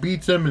back and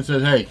beats him and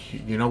says, hey,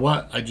 you know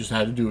what? I just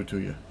had to do it to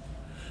you.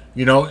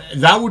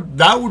 That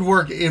would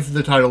work if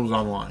the title was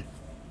on the line.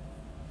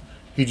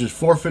 He just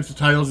forfeits the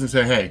titles and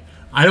say, hey,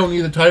 I don't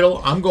need the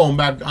title. I'm going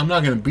back. I'm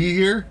not going to be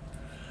here.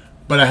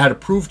 But I had to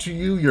prove to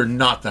you you're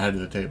not the head of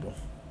the table.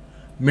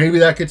 Maybe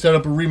that could set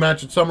up a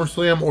rematch at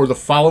SummerSlam or the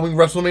following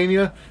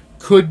WrestleMania.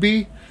 Could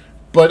be.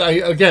 But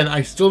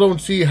I still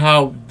don't see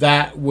how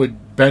that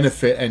would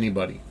benefit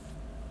anybody.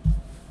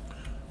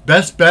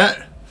 Best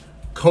bet,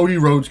 Cody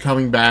Rhodes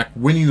coming back,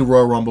 winning the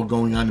Royal Rumble,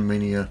 going on to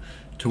Mania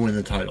to win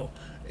the title.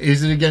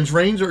 Is it against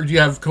Reigns, or do you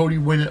have Cody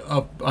win it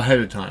up ahead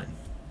of time?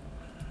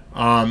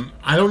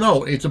 I don't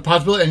know. It's a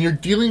possibility, and you're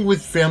dealing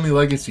with family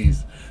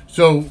legacies.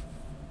 So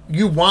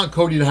you want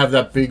Cody to have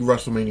that big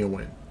WrestleMania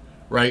win,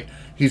 right?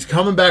 He's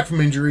coming back from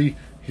injury.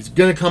 He's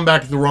going to come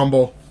back to the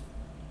Rumble.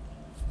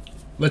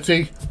 Let's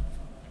say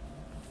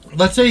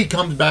he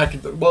comes back.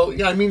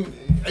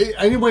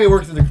 Anyway it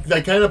works,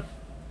 they kind of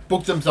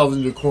book themselves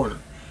into a corner.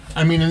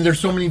 And there's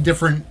so many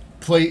different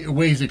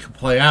ways it could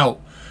play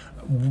out.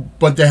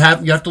 But you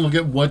have to look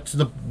at what's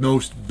the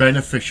most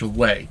beneficial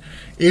way.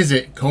 Is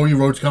it Cody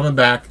Rhodes coming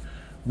back,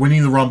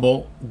 winning the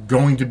Rumble,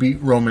 going to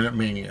beat Roman at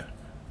Mania?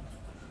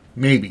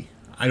 Maybe.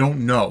 I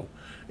don't know.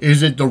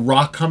 Is it The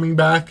Rock coming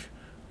back,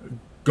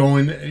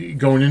 going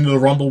into the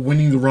Rumble,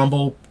 winning the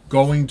Rumble,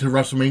 going to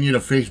WrestleMania to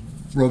face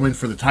Roman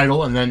for the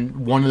title, and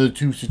then one of the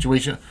two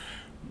situations?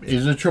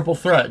 Is it a triple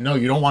threat? No,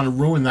 you don't want to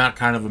ruin that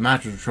kind of a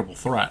match with a triple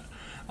threat.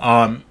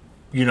 Here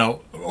we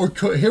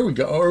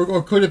go.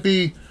 Or could it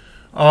be,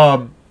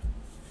 I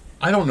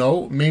don't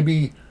know,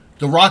 maybe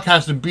The Rock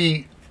has to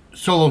beat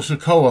Solo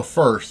Sikoa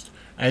first,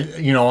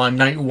 and on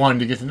night one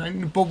to get to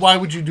night. But why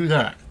would you do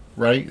that,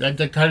 right?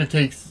 That kind of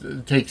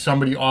takes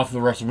somebody off the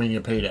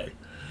WrestleMania payday.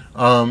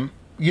 I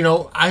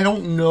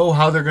don't know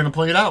how they're going to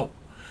play it out.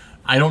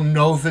 I don't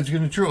know if it's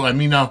going to be true.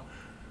 Now,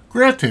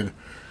 granted,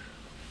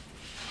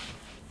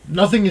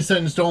 nothing is set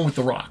in stone with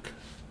The Rock.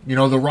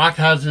 The Rock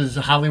has his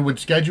Hollywood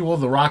schedule.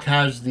 The Rock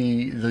has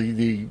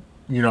the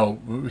he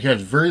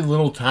has very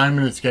little time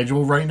in his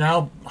schedule right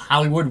now.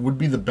 Hollywood would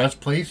be the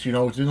best place.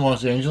 It's in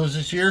Los Angeles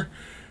this year.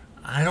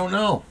 I don't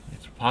know.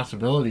 It's a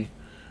possibility.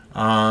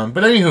 But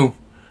anywho,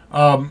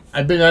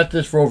 I've been at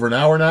this for over an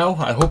hour now.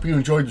 I hope you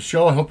enjoyed the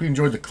show. I hope you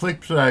enjoyed the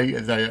clips that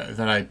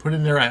I put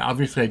in there.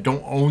 Obviously I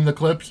don't own the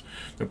clips.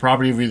 They're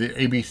property of either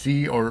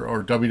ABC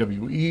or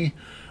WWE.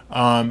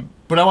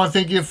 But I want to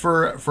thank you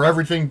for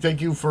everything.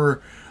 Thank you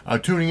for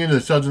tuning into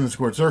the Suds in the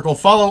Squared Circle.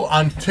 Follow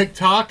on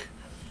TikTok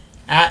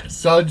at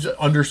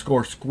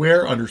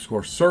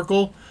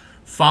Suds_Square_Circle.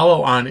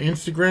 Follow on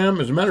Instagram.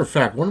 As a matter of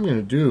fact, what I'm going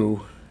to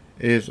do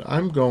is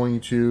I'm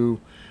going to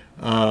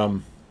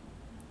go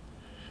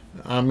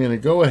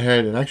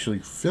ahead and actually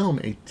film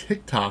a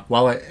TikTok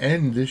while I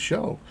end this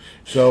show.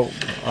 So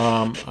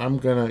I'm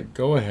going to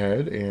go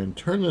ahead and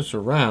turn this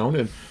around.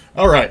 And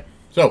all right,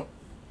 so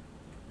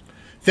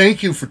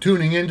thank you for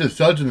tuning in to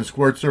Suds in the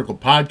Squared Circle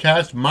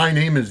podcast. My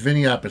name is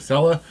Vinny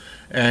Apicella,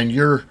 and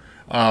you're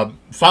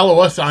follow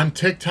us on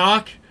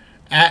TikTok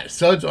at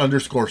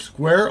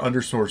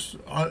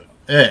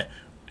Suds_Square_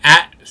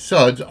 at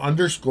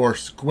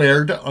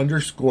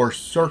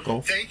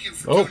Suds_Squared_Circle. Thank you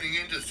for tuning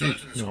in to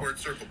Suds in the Squared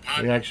Circle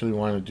podcast. We actually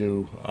want to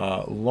do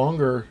a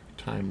longer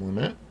time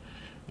limit.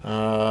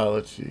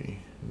 Let's see.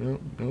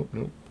 Nope.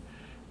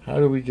 How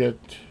do we get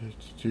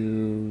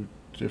to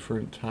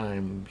different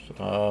times?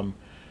 I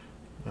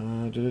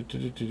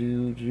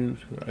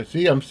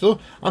see. I'm still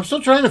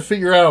trying to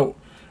figure out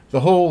the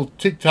whole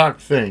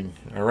TikTok thing.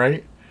 All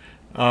right.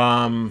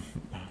 How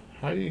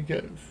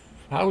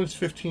is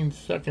 15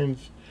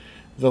 seconds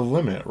the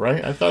limit?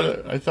 Right. I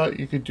thought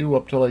you could do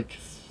up to like.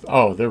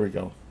 Oh, there we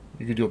go.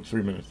 You could do up to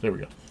 3 minutes. There we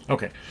go.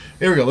 Okay.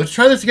 There we go. Let's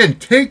try this again.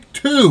 Take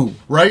 2.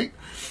 Right.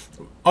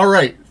 All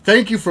right.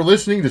 Thank you for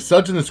listening to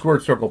Suds in the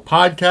Squared Circle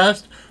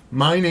podcast.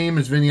 My name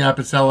is Vinny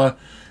Apicella.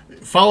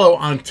 Follow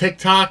on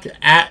TikTok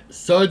at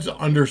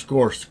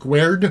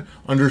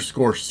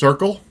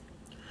Suds_Squared_Circle.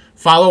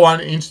 Follow on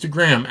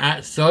Instagram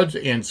at Suds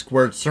and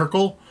Squared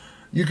Circle.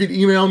 You can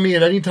email me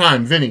at any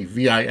time, Vinny,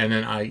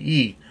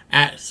 VINNIE,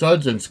 at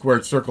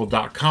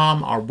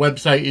sudsandsquaredcircle.com. Our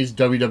website is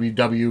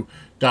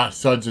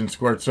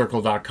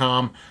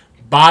www.sudsandsquaredcircle.com.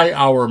 Buy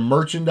our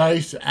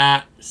merchandise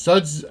at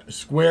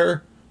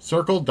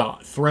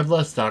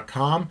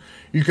sudssquarecircle.threadless.com.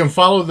 You can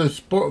follow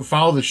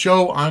the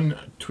show on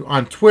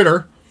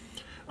Twitter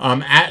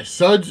at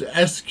Suds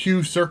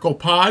SQ Circle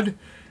Pod,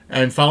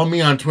 and follow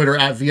me on Twitter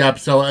at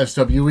VApicella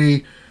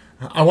SWE.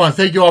 I want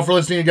to thank you all for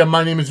listening again.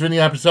 My name is Vinny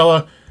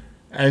Apicella,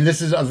 and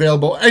this is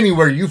available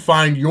anywhere you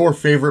find your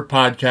favorite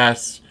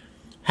podcasts.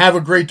 Have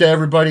a great day,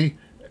 everybody.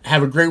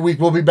 Have a great week.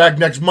 We'll be back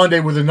next Monday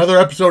with another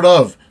episode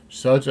of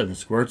Suds and the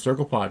Squared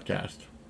Circle podcast.